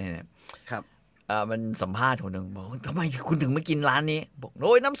Friends เนี่ยครับมันสัมภาษณ์คนหนึ่งบอกทำไมคุณถึงไม่กินร้านนี้บอกโ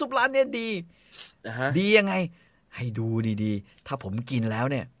อ้ยน้ำซุปร้านนี้ดีดียังไงให้ดูดีๆถ้าผมกินแล้ว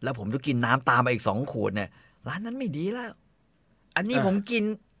เนี่ยแล้วผมต้องกินน้ำตามมาอีก2 ขวดเนี่ยร้านนั้นไม่ดีแล้วอันนี้ผมกิน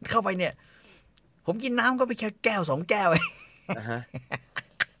เข้าไปเนี่ยผมกินน้ำก็ไปแค่แก้ว2 แก้วเอง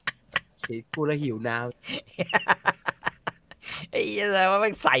กูละหิวน้ำไอ้อะไรว่าไ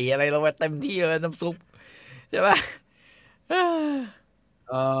ม่ใส่อะไรลงไปเต็มที่เลยน้ำซุปใช่ป่ะ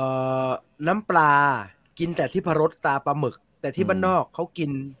น้ำปลากินแต่ที่พรสตาปลาหมึกแต่ที่บ้านนอกเขากิน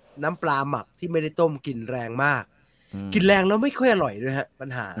น้ำปลาหมักที่ไม่ได้ต้มกินแรงมากกินแรงแล้วไม่ค่อยอร่อยด้วยฮะปัญ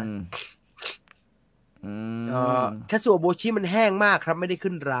หาแค่ส่วนโบชิมันแห้งมากครับไม่ได้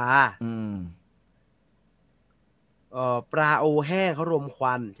ขึ้นราปลาโอแห้งเขารมค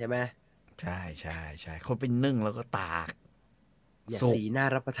วันใช่ไหมใช่เขาเป็นนึ่งแล้วก็ตากสีน่า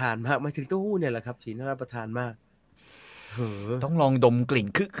รับประทานมากมาถึงเต้าหู้เนี่ยแหละครับสีน่ารับประทานมากต้องลองดมกลิ่น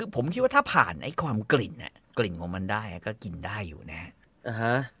คือผมคิดว่าถ้าผ่านไอ้ความกลิ่นน่ะกลิ่นของมันได้ก็กินได้อยู่นะ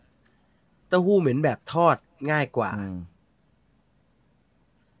เต้าหู้เหม็นแบบทอดง่ายกว่า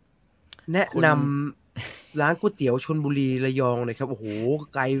แนะนำร้านก๋วยเตี๋ยวชลบุรีระยองเลยครับโอ้โห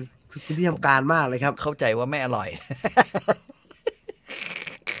ไกลพื้นที่ทำการมากเลยครับเข้าใจว่าไม่อร่อย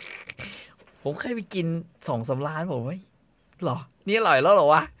ผมเคยไปกิน2-3 ร้านผมว่าหรอนี่อร่อยแล้วหรอ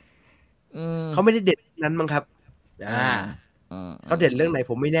วะเขาไม่ได้เด็ดนั้นมั้งครับเขาเด็ดเรื่องไหน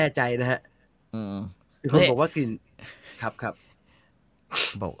ผมไม่แน่ใจนะฮะมีคนบอกว่ากลิ่นครับ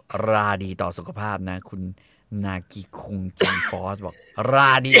บอกราดีต่อสุขภาพนะคุณนากิคุงจินฟอสบอกรา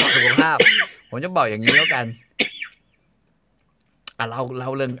ดีต่อสุขภาพ ผมจะบอกอย่างนี้แล้วกันเล่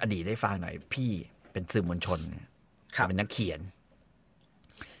าเรื่องอดีตให้ฟังหน่อยพี่เป็นสื่อมวลชนเป็นนักเขียน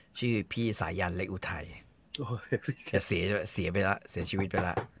ชื่อพี่สายันเล็กอุทัยแกเสียไปแล้วเสียชีวิตไปแ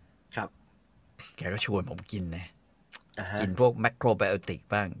ล้วครับแกก็ชวนผมกินนะกินพวกแมคโครไบโอติก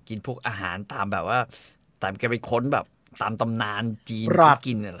บ้างกินพวกอาหารตามแบบว่าตามแกไปค้นแบบตามตำนานจีน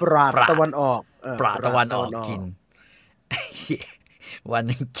กินปราดตะวันออกกินวัน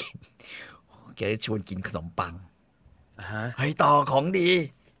นึงกินแกชวนกินขนมปังเฮ้ยต่อของดี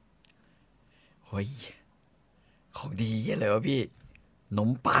เฮ้ยของดีเยอะเลยวะพี่ขนม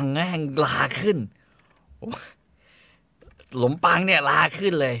ปังแห้งลาขึ้นขนมปังเนี่ยลาขึ้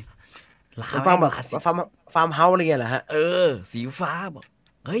นเลยลาปังแบบฟาร์มเฮาส์อะไรเงี้ยเหรอฮะสีฟ้าบอก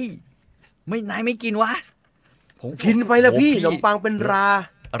เฮ้ยนายไม่กินวะผมกินไปแล้วพี่ขนมปังเป็นร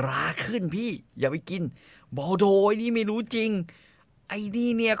าขึ้นพี่อย่าไปกินบอโดยนี่ไม่รู้จริงไอ้นี่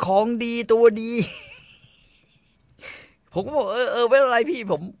เนี่ยของดีตัวดีผมก็บอกไม่เป็นไรพี่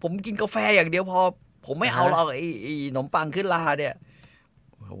ผมกินกาแฟอย่างเดียวพอผมไม่เอาหรอกไอ้ขนมปังขึ้นราเนี่ย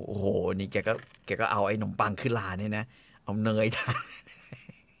โอ้โหนี่แกก็เอาไอ้ขนมปังขึ้นลาเนี่ยนะเอาเนยทา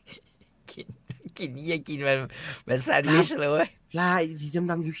กินนี่ยังกินเป็นแซนด์วิชเลยเว้ยลาสี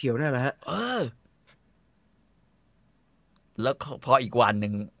ดำๆเขียวๆนั่นแหละฮะแล้วพออีกวันห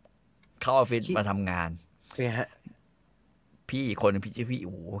นึ่งเข้าออฟฟิศมาทำงานเป็นไงฮะพี่คนนึงพี่ชื่อพี่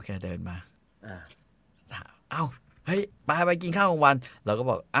อู๋แกเดินมาเอ้าเฮ้ยไปกินข้าวกลางวันเราก็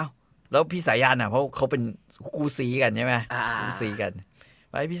บอกเอ้าแล้วพี่สายันอ่ะเพราะเขาเป็นคู่ซีกันใช่ไหมคู่ซีกัน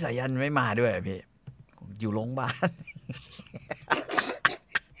ไปพี่สายันไม่มาด้วยพี่อยู่โรงพยาบาล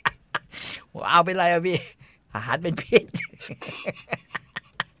เอาเป็นไรอะพี่อาหารเป็นพิษ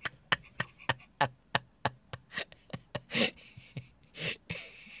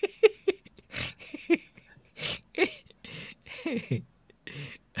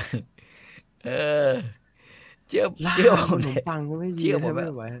เชื่อขนมปังก็ไม่ดีไม่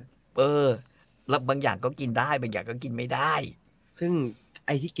ไหวแล้วบางอย่างก็กินได้บางอย่างก็กินไม่ได้ซึ่งไ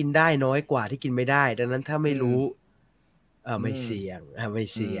อ้ที่กินได้น้อยกว่าที่กินไม่ได้ดังนั้นถ้าไม่รู้ไม่เสี่ยงไม่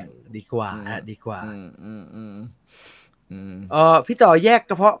เสี่ยงดีกว่าดีกว่าพี่ต่อแยก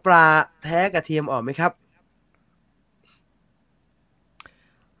กระเพาะปลาแท้กระเทียมออกไหมครับ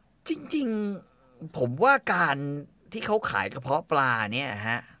จริงๆผมว่าการที่เขาขายกระเพาะปลาเนี่ยฮ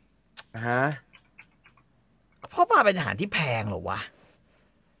ะกระเพาะปลาเป็นอาหารที่แพงเหรอวะ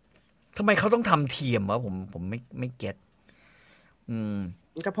ทำไมเขาต้องทำเทียมวะผมไม่เก็ต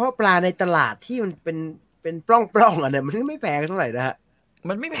กระเพาะปลาในตลาดที่มันเป็นปล้องๆอ่ะเนี่ยมันไม่แพงเท่าไหร่นะฮะ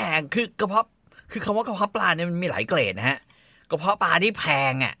มันไม่แพงคือกระเพาะคือคำว่ากระเพาะปลาเนี่ยมันมีหลายเกรดนะฮะกระเพาะปลาที่แพ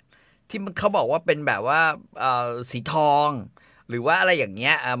งอ่ะที่มันเขาบอกว่าเป็นแบบว่าสีทองหรือว่าอะไรอย่างเงี้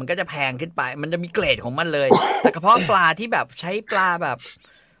ยมันก็จะแพงขึ้นไปมันจะมีเกรดของมันเลยแต่กระเพาะปลาที่แบบใช้ปลาแบบ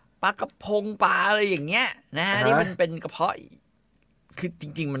ปลากระพงปลาอะไรอย่างเงี้ยนะฮะที่มันเป็นกระเพาะคือจ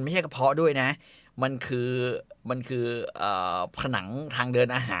ริงๆมันไม่ใช่กระเพาะด้วยนะมันคือผนังทางเดิน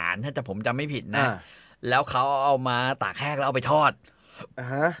อาหารถ้าแต่ผมจำไม่ผิดนะแล้วเขาเอามาตากแห้งแล้วเอาไปทอด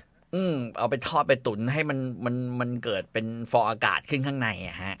เอาไปทอดไปตุ๋นให้มันเกิดเป็นฟองอากาศขึ้นข้างใน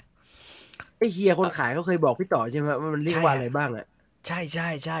อะฮะไอเฮียคนขายเขาเคยบอกพี่ต่อใช่ไหมว่ามันเรียกว่าอะไรบ้างอ่ะใ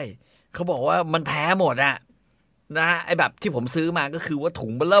ช่เขาบอกว่ามันแท้หมดอะนะไอแบบที่ผมซื้อมาก็คือว่าถุ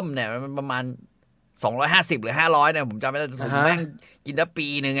งเบิ่มเนี่ยมันประมาณ250หรือ500เนี่ยผมจำไม่ได้ถุงแม่งกินได้ปี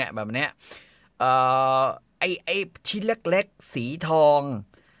นึงอะแบบเนี้ยไอชิ้นเล็กๆสีทอง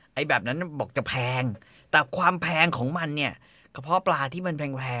ไอแบบนั้นบอกจะแพงแต่ความแพงของมันเนี่ยกระเพาะปลาที่มันแ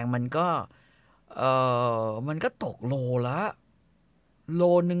พงๆมันก็ตกโลละโล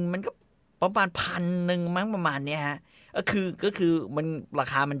นึงมันก็ประมาณ1,000มั้งประมาณเนี้ยฮะก็คือมันรา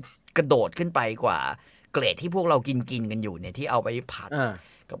คามันกระโดดขึ้นไปกว่าเกรดที่พวกเรากินกันอยู่เนี่ยที่เอาไปผัด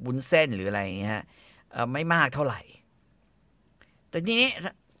กับวุ้นเส้นหรืออะไรอย่างเงี้ยไม่มากเท่าไหร่แต่ทีนี้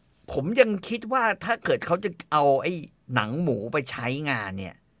ผมยังคิดว่าถ้าเกิดเขาจะเอาไอ้หนังหมูไปใช้งานเ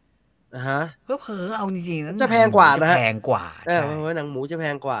นี่ยเผลอเอาจริงๆนั้นจะแพงกว่านะฮะแพงกว่าหนังหมูจะแพ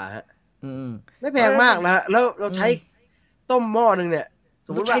งกว่าฮะไม่แพงมากนะแล้วเราใช้ต้มหม้อนึงเนี่ยส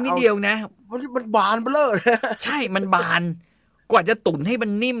มมติว่าใช้นิดเดียวนะมันบานเบ้อใช่มันบานกว่าจะตุ๋นให้มั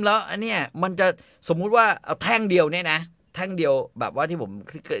นนิ่มแล้วอันเนี้ยมันจะสมมุติว่าเอาแท่งเดียวเนี่ยนะแท่งเดียวแบบว่าที่ผม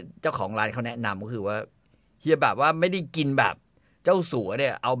เจ้าของร้านเขาแนะนำก็คือว่าเฮียแบบว่าไม่ได้กินแบบเจ้าสัวเนี่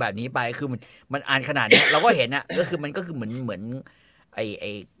ยเอาแบบนี้ไปคือมันอ่านขนาดนี้เราก็เห็นอ่ะก็คือมันก็คือเหมือนไ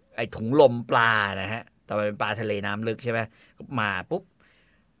อ้ถุงลมปลานะฮะแต่เป็นปลาทะเลน้ำลึกใช่ไหมมาปุ๊บ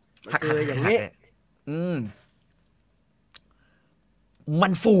หักอย่างนี้มั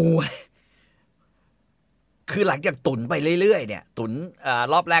นฟูคือหลังจากตุ๋นไปเรื่อยๆเนี่ยตุ๋น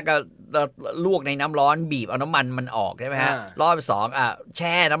รอบแรกก็ลวกในน้ำร้อนบีบเอาน้ำมันออกใช่ไหมฮะรอบสองแ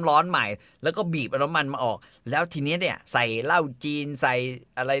ช่น้ำร้อนใหม่แล้วก็บีบเอาน้ำมันมาออกแล้วทีนี้เนี่ยใส่เหล้าจีนใส่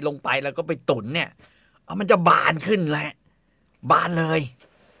อะไรลงไปแล้วก็ไปตุ๋นเนี่ยมันจะบานขึ้นแหละบานเลย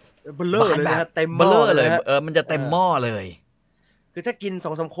เบลอเลยนะเต็มหม้อเลยมันจะเต็มหม้อเลยคือถ้ากิน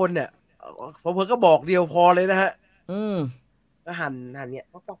2-3 คนเนี่ยพอเพิ่งก็บอกเดียวพอเลยนะฮะก็หั่นเนี่ย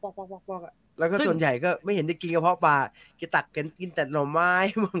ปอกแล้วก็ส่วนใหญ่ก็ไม่เห็นจะกินกระเพาะปลาตักกินแต่หน่อไม้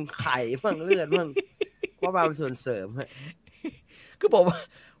มั่งไข่มั่งเลือดมั่งเพราะปลาเป็นส่วนเสริมฮะคือผม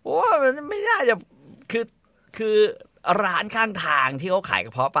ว่ามันไม่น่าจะคือร้านข้างทางที่เขาขายกร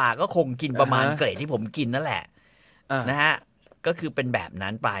ะเพาะปลาก็คงกินประมาณเกรดที่ผมกินนั่นแหละนะฮะก็คือเป็นแบบ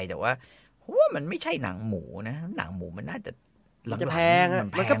นั้นไปแต่ว่ามันไม่ใช่หนังหมูนะหนังหมูมันน่าจะแพงอ่ะ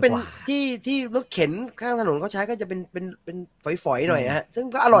มันก็เป็นที่รถเข็นข้างถนนเขาใช้ก็จะเป็นฝอยๆหน่อยฮะซึ่ง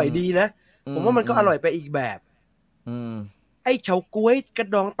ก็อร่อยดีนะผมว่ามันก็อร่อยไปอีกแบบไอ้เฉาก๊วยกระ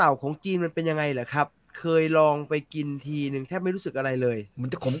ดองเต่าของจีนมันเป็นยังไงเหรอครับเคยลองไปกินทีนึงแทบไม่รู้สึกอะไรเลยมัน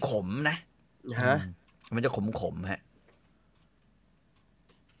จะขมนะมันจะขมฮะ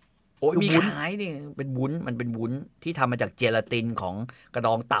โอ้ยมีขายนี่เป็นวุ้นมันเป็นวุ้นที่ทำมาจากเจลาตินของกระด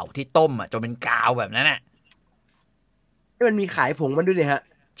องเต่าที่ต้มจนเป็นกาวแบบนั้นน่ะมันมีขายผงมันด้วยเนี่ยฮะ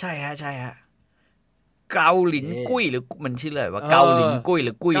ใช่ฮะใช่ฮะเกาหลินกุ้ยหรือมันชื่ออะไรว่าเกาหลินกุ้ยห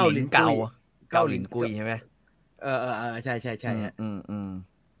รือกุ้ยหลินเกาเกาหลินกุ้ยใช่ไหมใช่ใช่ฮะ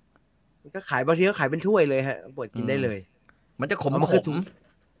ก็ก็ขายบางทีก็ขายเป็นถ้วยเลยฮะเปิดกินได้เลยมันจะขม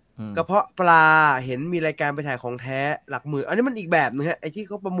กระเพาะปลาเห็นมีรายการไปถ่ายของแท้หลักหมื่นอันนี้มันอีกแบบนึงฮะไอ้ที่เ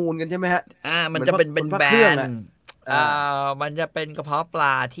ขาประมูลกันใช่ไหมฮะมันจะเป็นแบรนด์มันจะเป็นกระเพาะปล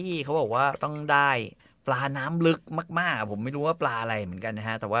าที่เขาบอกว่าต้องได้ปลาน้ำลึกมากๆผมไม่รู้ว่าปลาอะไรเหมือนกันนะ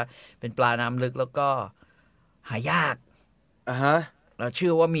ฮะแต่ว่าเป็นปลาน้ำลึกแล้วก็หายากฮะเราเชื่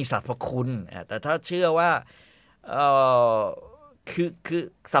อว่ามีสรรพคุณแต่ถ้าเชื่อว่าเออคือ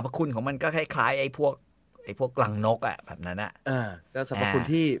สรรพคุณของมันก็คล้ายๆไอ้พวกรังนกแบบนั้นก็สรรพคุณ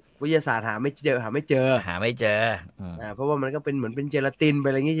ที่วิทยาศาสตร์หาไม่เจอเพราะว่ามันก็เป็นเหมือนเป็นเจลาตินไป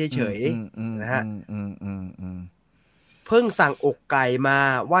อะไรเงี้ยเฉยๆนะฮะเพิ่งสั่งอกไก่มา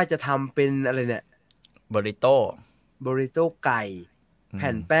ว่าจะทำเป็นอะไรเนี่ยบริโต้ไก่แ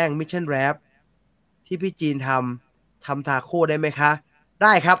ผ่นแป้งมิชชั่นแรปที่พี่จีนทำทาโก้ได้ไหมคะไ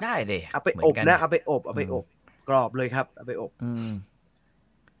ด้ครับได้เลยเอาไปอบนะเอาไปอบกรอบเลยครับเอาไปอบ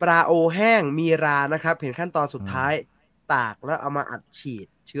ปลาโอแห้งมีรานะครับเห็นขั้นตอนสุดท้ายตากแล้วเอามาอัดฉีด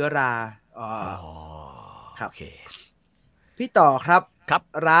เชื้อราครับพี่ต่อครับ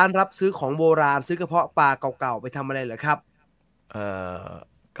ร้านรับซื้อของโบราณซื้อกระเพาะปลาเก่าๆไปทำอะไรเหรอครับ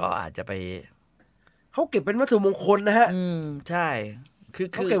ก็อาจจะไปเขาเก็บเป็นวัตถุมงคลนะฮะใช่คือ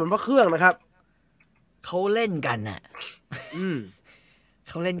เขาเก็บเป็นพระเครื่องนะครับเขาเล่นกันเ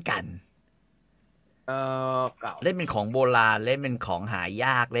ขาเล่นกันเล่นเป็นของโบราณเล่นเป็นของหาย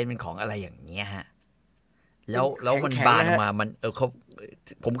ากเล่นเป็นของอะไรอย่างเงี้ยฮะแล้วมันบานออกมามัน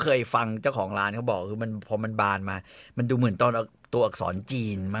ผมเคยฟังเจ้าของร้านเขาบอกคือมันพอมันบานมามันดูเหมือนตัวอักษรจี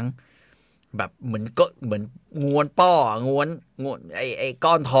นมั้งแบบเหมือนงวนป้องวนไอ้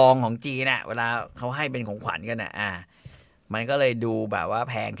ก้อนทองของจีนเวลาเขาให้เป็นของขวัญกันมันก็เลยดูแบบว่า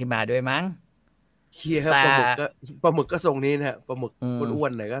แพงขึ้นมาด้วยมั้งเฮียครับปลาหมึกก็ทรงนี้นะฮะปลาหมึกอ้ว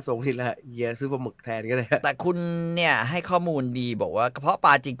นๆหน่อยก็ทรงนี้แหละเฮียซื้อปลาหมึกแทนก็ได้แต่คุณเนี่ยให้ข้อมูลดีบอกว่ากระเพาะป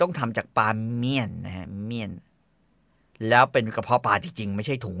ลาจริงต้องทำจากปลาเมี่ยนนะฮะเมี่ยนแล้วเป็นกระเพาะปลาจริงๆไม่ใ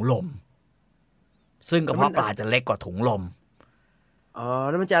ช่ถุงลมซึ่งกระเพาะปลาจะเล็กกว่าถุงลม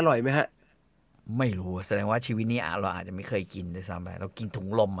แล้วมันจะอร่อยไหมฮะไม่รู้แสดงว่าชีวิตนี้เราอาจจะไม่เคยกินด้วยซ้ำไปเรากินถุง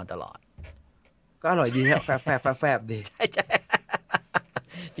ลมมาตลอดก็อร่อยดีฮะแฟบดีใช่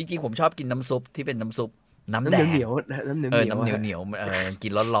จริงๆผมชอบกินน้ำซุปที่เป็นน้ำซุปน้ำแดงเหนียวน้ำเหนียวกิ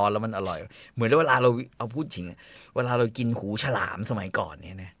นร้อนๆแล้วมันอร่อยเหมือนเวลาเราเอาพูดจริงเวลาเรากินหูฉลามสมัยก่อนเ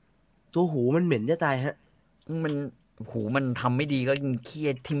นี่ยนะตัวหูมันเหม็นจะตายฮะมันหูมันทำไม่ดีก็เคี้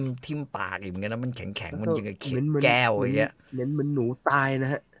ยทิ่มปากอีกเหมือนกันนะมันแข็งมันยังกับเคี้ยแก้วอย่างเงี้ยเหมือนหนูตายนะ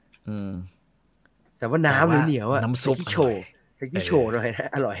ฮะแต่ว่าน้ำเหนียวน้ำซุปโชว์หน่อยนะ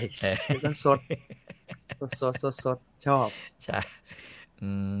อร่อยแล้วก็สดชอบใช่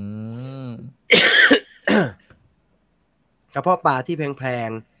กระเพาะปลาที่แพ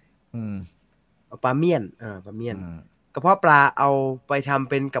งปลาเมี่ยนกระเพาะปลาเอาไปทำ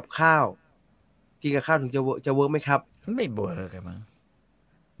เป็นกับข้าวกินกับข้าวถึงจะเวิร์กไหมครับไม่เวิร์กเลยมั้ง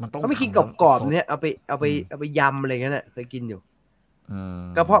มันต้องเขาไม่กินกรอบๆเนี่ยเอาไปยำอะไรเงี้ยเคยกินอยู่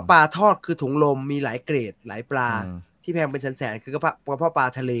กระเพาะปลาทอดคือถุงลมมีหลายเกรดหลายปลาที่แพงเป็นแสนคือกระเพาะปลา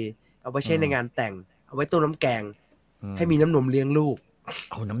ทะเลเอาไปใช้ในงานแต่งเอาไว้ต้มน้ำแกงให้มีน้ำนมเลี้ยงลูก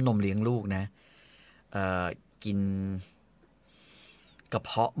เอาน้ำนมเลี้ยงลูกนะกินกระเ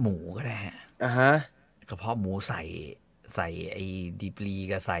พาะหมูก็ได้ฮะกระเพาะหมูใส่ไอ้ดีปลี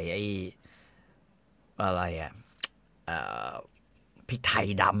กับใส่ไอ้อะไรพริกไทย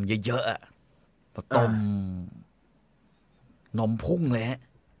ดำเยอะๆต้มนมพุ่งเลยฮะ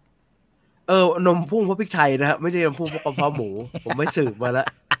นมพุ่งเพราะพริกไทยนะฮะไม่ได้นมพุ่งเพราะกระเพาะหมูผมไม่สืบมาแล้ว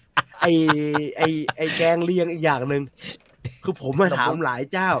ไอแกงเลียงอีกอย่างหนึ่งคือผมมาถามหลาย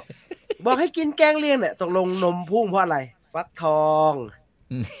เจ้าบอกให้กินแกงเลียงเนี่ยตกลงนมพุ่งเพราะอะไรฟักทอง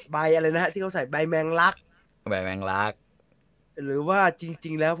ใบอะไรนะฮะที่เขาใส่ใบแมงลักหรือว่าจ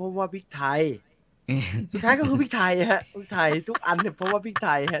ริงๆแล้วเพราะว่าพริกไทยสุดท้ายก็คือพริกไทยฮะพริกไทยทุกอันเนี่ยเพราะว่าพริกไท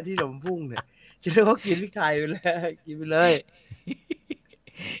ยฮะที่นมพุ่งเนี่ยจะเรียกเขากินพริกไทยไปเลยกินไปเลย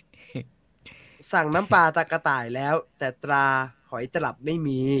สั่งน้ำปลาตะกระต่ายแล้วแต่ตราหอยตลับไม่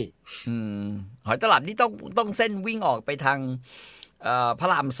มีหอยตลับนี่ต้องเส้นวิ่งออกไปทางพระ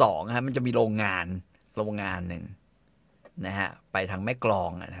ราม2ฮะมันจะมีโรงงานหนึ่งนะฮะไปทางแม่กลอ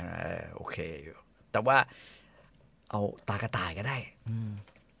งโอเคอยู่แต่ว่าเอาตากระต่ายก็ได้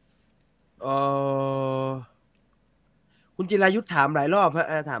คุณจิรายุทธถามหลายรอบฮะ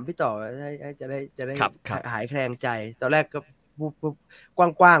ถามพี่ต่อให้จะได้หายแคลงใจตอนแรกก็ ปุ๊บก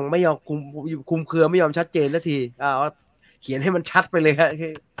ว้างๆไม่ยอมคุมเครือไม่ยอมชัดเจนสักทีเอาเขียนให้มันชัดไปเลยฮะ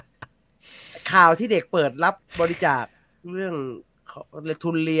ข่าวที่เด็กเปิดรับบริจาคเรื่อง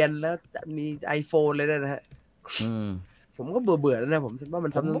ทุนเรียนแล้วมี iPhone เลยนะฮะผมก็เบื่อแล้วนะผมว่ามั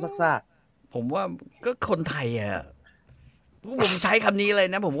นซ้ำซากผมว่าก็คนไทยอ่ะผมใช้คำนี้เลย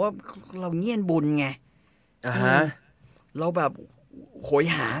นะผมว่าเราเงี่ยนบุญไงเราแบบโหย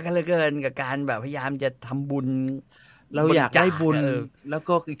หากันเหลือเกินกับการแบบพยายามจะทำบุญเราอยากได้บุญแล้ว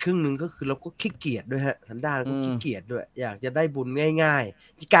ก็อีกครึ่งหนึ่งก็คือเราก็ขี้เกียจด้วยฮะสันดานก็ขี้เกียจด้วยอยากจะได้บุญง่าย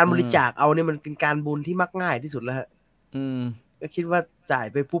ๆการบริจาคเอาเนี่ยมันเป็นการบุญที่มักง่ายที่สุดแล้วฮะก็คิดว่าจ่าย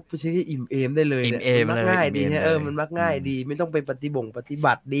ไปปุ๊บใช้ที่อิ่มเอมได้เลยเนี่ยมันมักง่ายดีฮะมันมักง่ายดีไม่ต้องไปปฏิ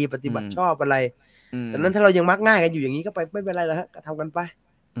บัติดีปฏิบัติชอบอะไรแต่นั้นถ้าเรายังมักง่ายกันอยู่อย่างนี้ก็ไปไม่เป็นไรแล้วฮะก็ทำกันไป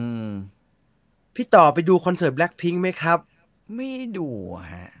พี่ต่อไปดูคอนเสิร์ต Blackpink ไหมครับไม่ดู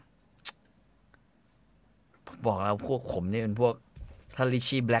ฮะบอกแล้วพวกผมนี่เป็นพวกถ้าลิ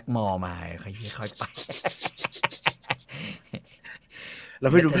ชี่แบล็กมอร์มาค่อยไปเรา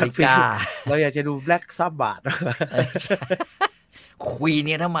ไปดู Blackpink เราอยากจะดู Black Sabbath ควีนเ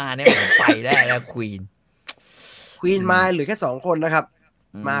นี่ยถ้ามาเนี่ยผมไปได้แล้วควีนมาเหลือแค่2 คนนะครับ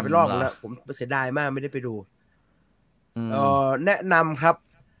มาไปรอบแล้วผมเสียดายมากไม่ได้ไปดูแนะนำครับ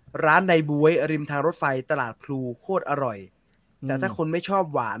ร้านไดบวยริมทางรถไฟตลาดพลูโคตรอร่อยแต่ถ้าคนไม่ชอบ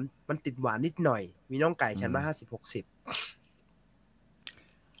หวานมันติดหวานนิดหน่อยมีน่องไก่ชั้นละ50-60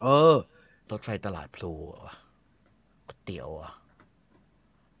รถไฟตลาดพลูก๋วยเตี๋ยว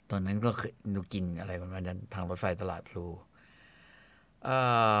ตอนนั้นก็เคยดูกินอะไรประมาณนั้นทางรถไฟตลาดพลู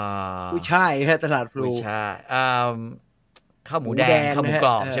ไม่ใช่ฮะตลาดพลูไม่ใช่ข้าวหมูแดงข้าวหมูกร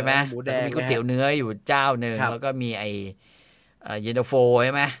อบใช่ไหมมีก๋วยเตี๋ยวเนื้ออยู่เจ้าหนึ่งแล้วก็มีไอเย็นตาโฟใ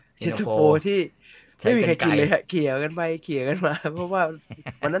ช่ไหมเย็นตาโฟที่ไม่มีใครกินเลยฮะเขี่ยกันไปเขี่ยกันมาเพราะว่า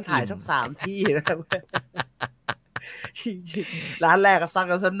วันนั้นถ่ายสัก3 ที่นะครับร้านแรกก็ซัก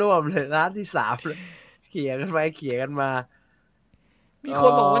กันซะน่วมเลยร้านที่3เลยเขี่ยกันไปเขี่ยกันมามีค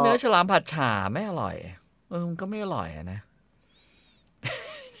นบอกว่าเนื้อฉลามผัดฉ่าไม่อร่อยมันก็ไม่อร่อยนะ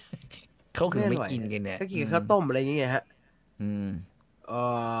เขาคือไม่กินกันเนี่ยก็กินข้าวต้มอะไรอย่างเงี้ยฮะ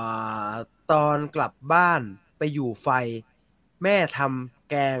ตอนกลับบ้านไปอยู่ไฟแม่ทำ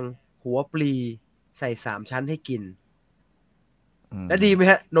แกงหัวปลีใส่3 ชั้นให้กินแล้วดีไหม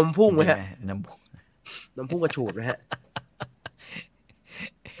ฮะนมพุ่งไหมฮะนมพุ่งกระฉูดไหมฮะ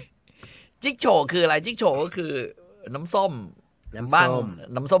จิ๊กโฉคืออะไรจิ๊กโฉก็คือน้ำส้มบ้าง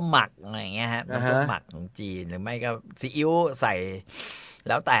น้ำส้มหมักอะไรอย่างเงี้ยฮะน้ำส้มหมักของจีนหรือไม่ก็ซีอิ๊วใส่แ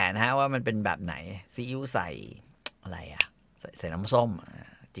ล้วแต่นะฮะว่ามันเป็นแบบไหนซีอิ๊วใส่อะไรใส่น้ำส้ม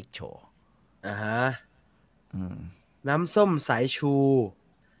จิ๊กโฉน้ำส้มสายชู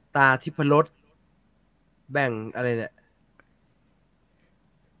ตาทิพรสแบ่งอะไรเนี่ย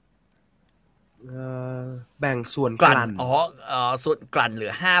แบ่งส่วนกลั่นส่วนกลั่นเหลื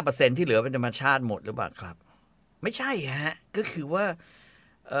อ 5% ที่เหลือเป็นธรรมชาติหมดหรือเปล่าครับไม่ใช่ฮะก็คือว่า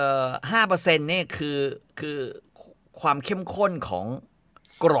5%เนี่ยคือความเข้มข้นของ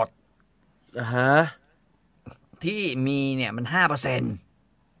กรดที่มีเนี่ยมัน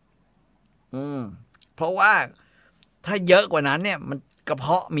 5%เพราะว่าถ้าเยอะกว่านั้นเนี่ยมันกระเพ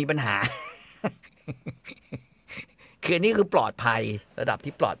าะมีปัญหาคือนี่คือปลอดภัยระดับ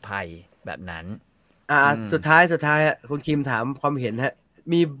ที่ปลอดภัยแบบนั้นสุดท้ายคุณคิมถามความเห็นฮะ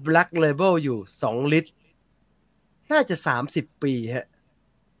มี Black Label อยู่2 ลิตรน่าจะ30 ปีฮะ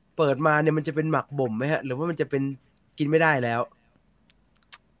เปิดมาเนี่ยมันจะเป็นหมักบ่มไหมฮะหรือว่ามันจะเป็นกินไม่ได้แล้ว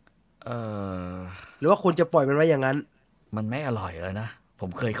หรือว่าคุณจะปล่อยมันไว้อย่างนั้นมันไม่อร่อยแล้วนะผม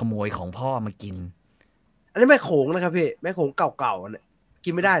เคยขโมยของพ่อมากินอันนี้แม่โขงนะครับพี่แม่โขงเก่าๆเนี่ยกิ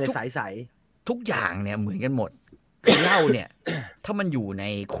นไม่ได้เลยใสๆทุกอย่างเนี่ยเหมือนกันหมดเหล้าเนี่ยถ้ามันอยู่ใน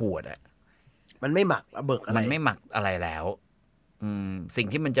ขวดมันไม่หมักเบิกอะไรมันไม่หมักอะไรแล้วสิ่ง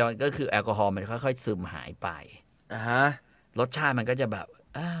ที่มันจะก็คือแอลกอฮอล์มันค่อยๆซึมหายไปรสชาติมันก็จะแบบ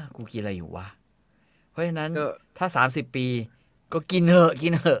กูกินอะไรอยู่วะเพราะฉะนั้นถ้า30 ปีก็กินเถอะ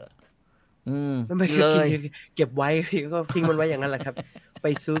ไม่เลยเก็บไว้พี่ก็ทิ้งมันไว้อย่างนั้นแหละครับไป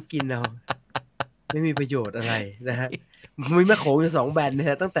ซื้อกินเอาไม่มีประโยชน์อะไรนะฮะมีแม่โขงอยู่2 แบรนด์นะ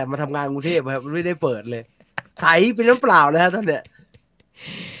ฮะตั้งแต่มาทำงานกรุงเทพครับไม่ได้เปิดเลยใสเป็นน้ำเปล่าเลยฮะตอนเนี้ย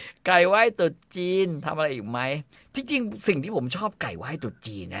ไก่ไหว้ตรุษจีนทำอะไรอีกไหมที่จริงสิ่งที่ผมชอบไก่ไหว้ตรุษ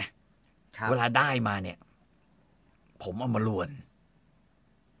จีนนะเวลาได้มาเนี่ยผมเอามาลวน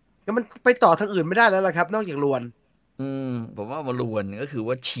ก็มันไปต่อทางอื่นไม่ได้แล้วล่ะครับนอกจากลวนผมว่ามาลวนก็คือ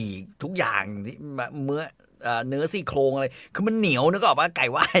ว่าฉีกทุกอย่างที่เนื้อซี่โครงอะไรคือมันเหนียวนึกออกป่ะไก่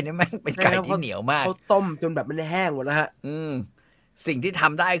ไหว้เนี่ยแม่งเป็นไก่ที่เหนียวมากเขาต้มจนแบบมันแห้งหมดแล้วฮะสิ่งที่ท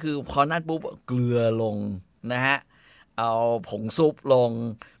ำได้คือพอนั่นปุ๊บเกลือลงนะฮะเอาผงซุปลง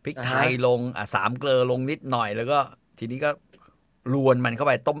พริกไทยลง3 เกลือลงนิดหน่อยแล้วก็ทีนี้ก็ รวนมันเข้าไ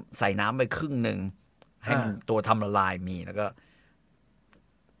ปต้มใส่น้ำไปครึ่งหนึ่งให้มันตัวทำละลายมีแล้วก็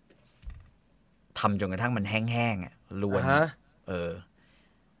ทำจนกระทั่งมันแห้งๆอ่ะรวน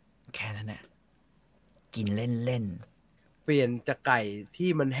แค่นั้นแหละกินเล่นเปลี่ยนจากไก่ที่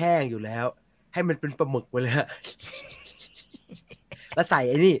มันแห้งอยู่แล้วให้มันเป็นปลาหมึกไปเลยฮะ แล้วใส่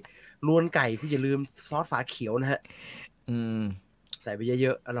ไอ้นี่รวนไก่พี่อย่าลืมซอสฝาเขียวนะฮะใส่ไปเย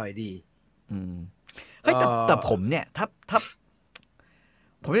อะๆอร่อยดีเฮ้ยแต่ผมเนี่ยถ้า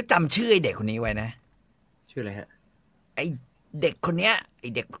ผมจะจำชื่อไอเด็กคนนี้ไว้นะชื่ออะไรฮะไอเด็กคนเนี้ยไอ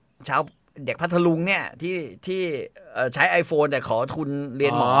เด็กเด็กพัทลุงเนี่ยที่ใช้ iPhone แต่ขอทุนเรีย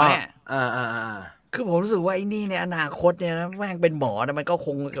นหมอเนี่ยคือผมรู้สึกว่าไอ้นี่ในอนาคตเนี่ยนะแม่งเป็นหมอนะมันก็ค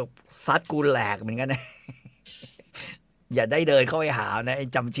งกับซัดกูแหลกเหมือนกันนะ อย่าได้เดินเข้าไปหานะไอ้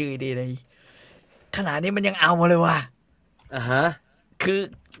จำชื่อดีเลยขนาดนี้มันยังเอามาเลยว่ะคือ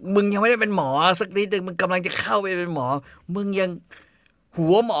มึงยังไม่ได้เป็นหมอสักนิดนึงมึงกำลังจะเข้าไปเป็นหมอมึงยังหั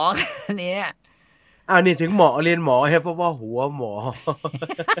วหมอแค่นี้นี่ถึงหมอเรียนหมอใช่เพราะว่าหัวหมอ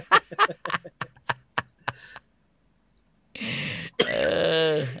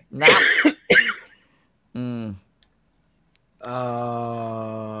นะ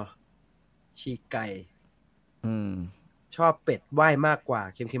ฉีกไก่ชอบเป็ดว่ายมากกว่า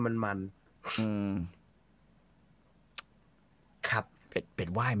เค็มๆมันครับเป็ด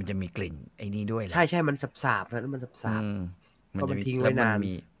ว่ายมันจะมีกลิ่นไอ้นี่ด้วยใช่มันสาบๆนะมันสาบๆมันทิ้งไว้นาน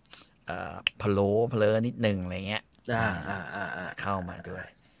มีพะโล้นิดนึงอะไรเงี้ยเข้ามาด้วย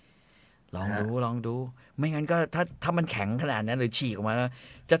ลองดูไม่งั้นก็ถ้ามันแข็งขนาดนั้นหรือฉีกออกมาแล้ว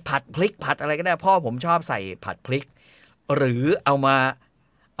จะผัดพริกผัดอะไรก็ได้พ่อผมชอบใส่ผัดพริกหรือเอา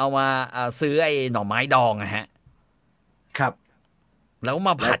มาซื้อไอ้หน่อไม้ดองนะฮะครับแล้ว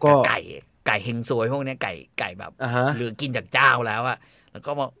มาผัดกับไก่เฮงซวยพวกนี้ไก่แบบหรือกินจากเจ้าแล้วอะแล้ว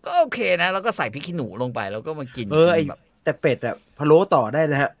ก็โอเคนะแล้วก็ใส่พริกขี้หนูลงไปแล้วก็มากินแบบแต่เป็ดอะพะโล้ต่อได้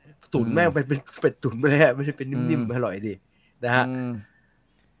นะฮะตุ๋นแม่งเป็นเป็ดตุ๋นไปเลยฮะไม่ใช่เป็นนิ่มๆอร่อยดีนะฮะ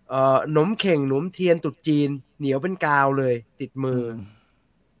หนมเข่งหนมเทียนตุดจีนเหนียวเป็นกาวเลยติดมือ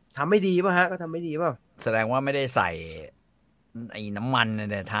ทำไม่ดีป่ะฮะก็ทำไม่ดีป่ะแสดงว่าไม่ได้ใส่ไอ้น้ำมันเ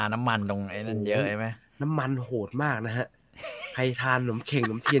นี่ยทาน้ำมันตรงไอ้นั่นเยอะใช่ไหมน้ำมันโหดมากนะฮะใครทานหนมเข่ง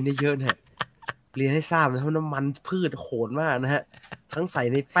หนมเทียนได้เยอะเนี่ยเรียนให้ทราบนะว่าน้ำมันพืชโหดมากนะฮะทั้งใส่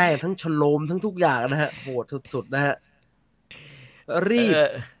ในแป้งทั้งฉโลมทั้งทุกอย่างนะฮะโหดสุดๆนะฮะ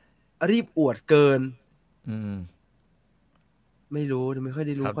รีบอวดเกินไม่รู้ไม่ค่อยไ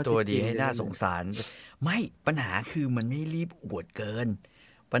ด้รู้ตัวดีให้น่าสงสารไม่ปัญหาคือมันไม่รีบอวดเกิน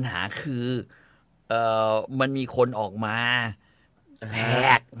ปัญหาคือมันมีคนออกมาแห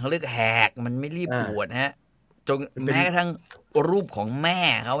กเขาเรียกแหกมันไม่รีบอวดฮะจนแม้กระทั่งรูปของแม่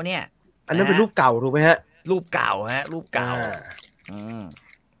เขาเนี่ยอันนั้นเป็นรูปเก่าถูกไหมฮะรูปเก่าฮะรูปเก่า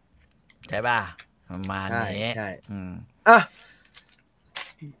ใช่ป่ะประมาณนี้ใช่อ่ะ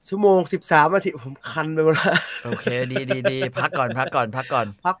ชั่วโมง13 นาทีผมคันไปหมดแล้วโอเคดีพักก่อนพักผ่อน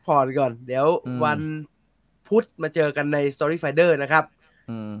ก่อนเดี๋ยววันพุธมาเจอกันใน Story Finder นะครับ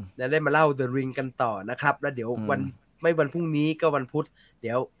แล้วได้มาเล่า The Ring กันต่อนะครับแล้วเดี๋ยววันพรุ่งนี้ก็วันพุธเ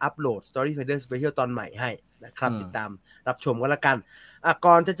ดี๋ยวอัปโหลด Story Finder Special ตอนใหม่ให้นะครับติดตามรับชมกันละกัน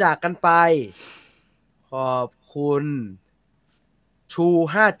ก่อนจะจากกันไปขอบคุณชู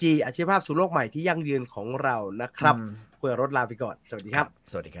 5G อาชีพภาพสู่โลกใหม่ที่ยั่งยืนของเรานะครับคุยกับรถลาไปก่อนสวัสดีครับ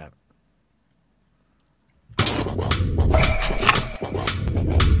สวัสดีครับ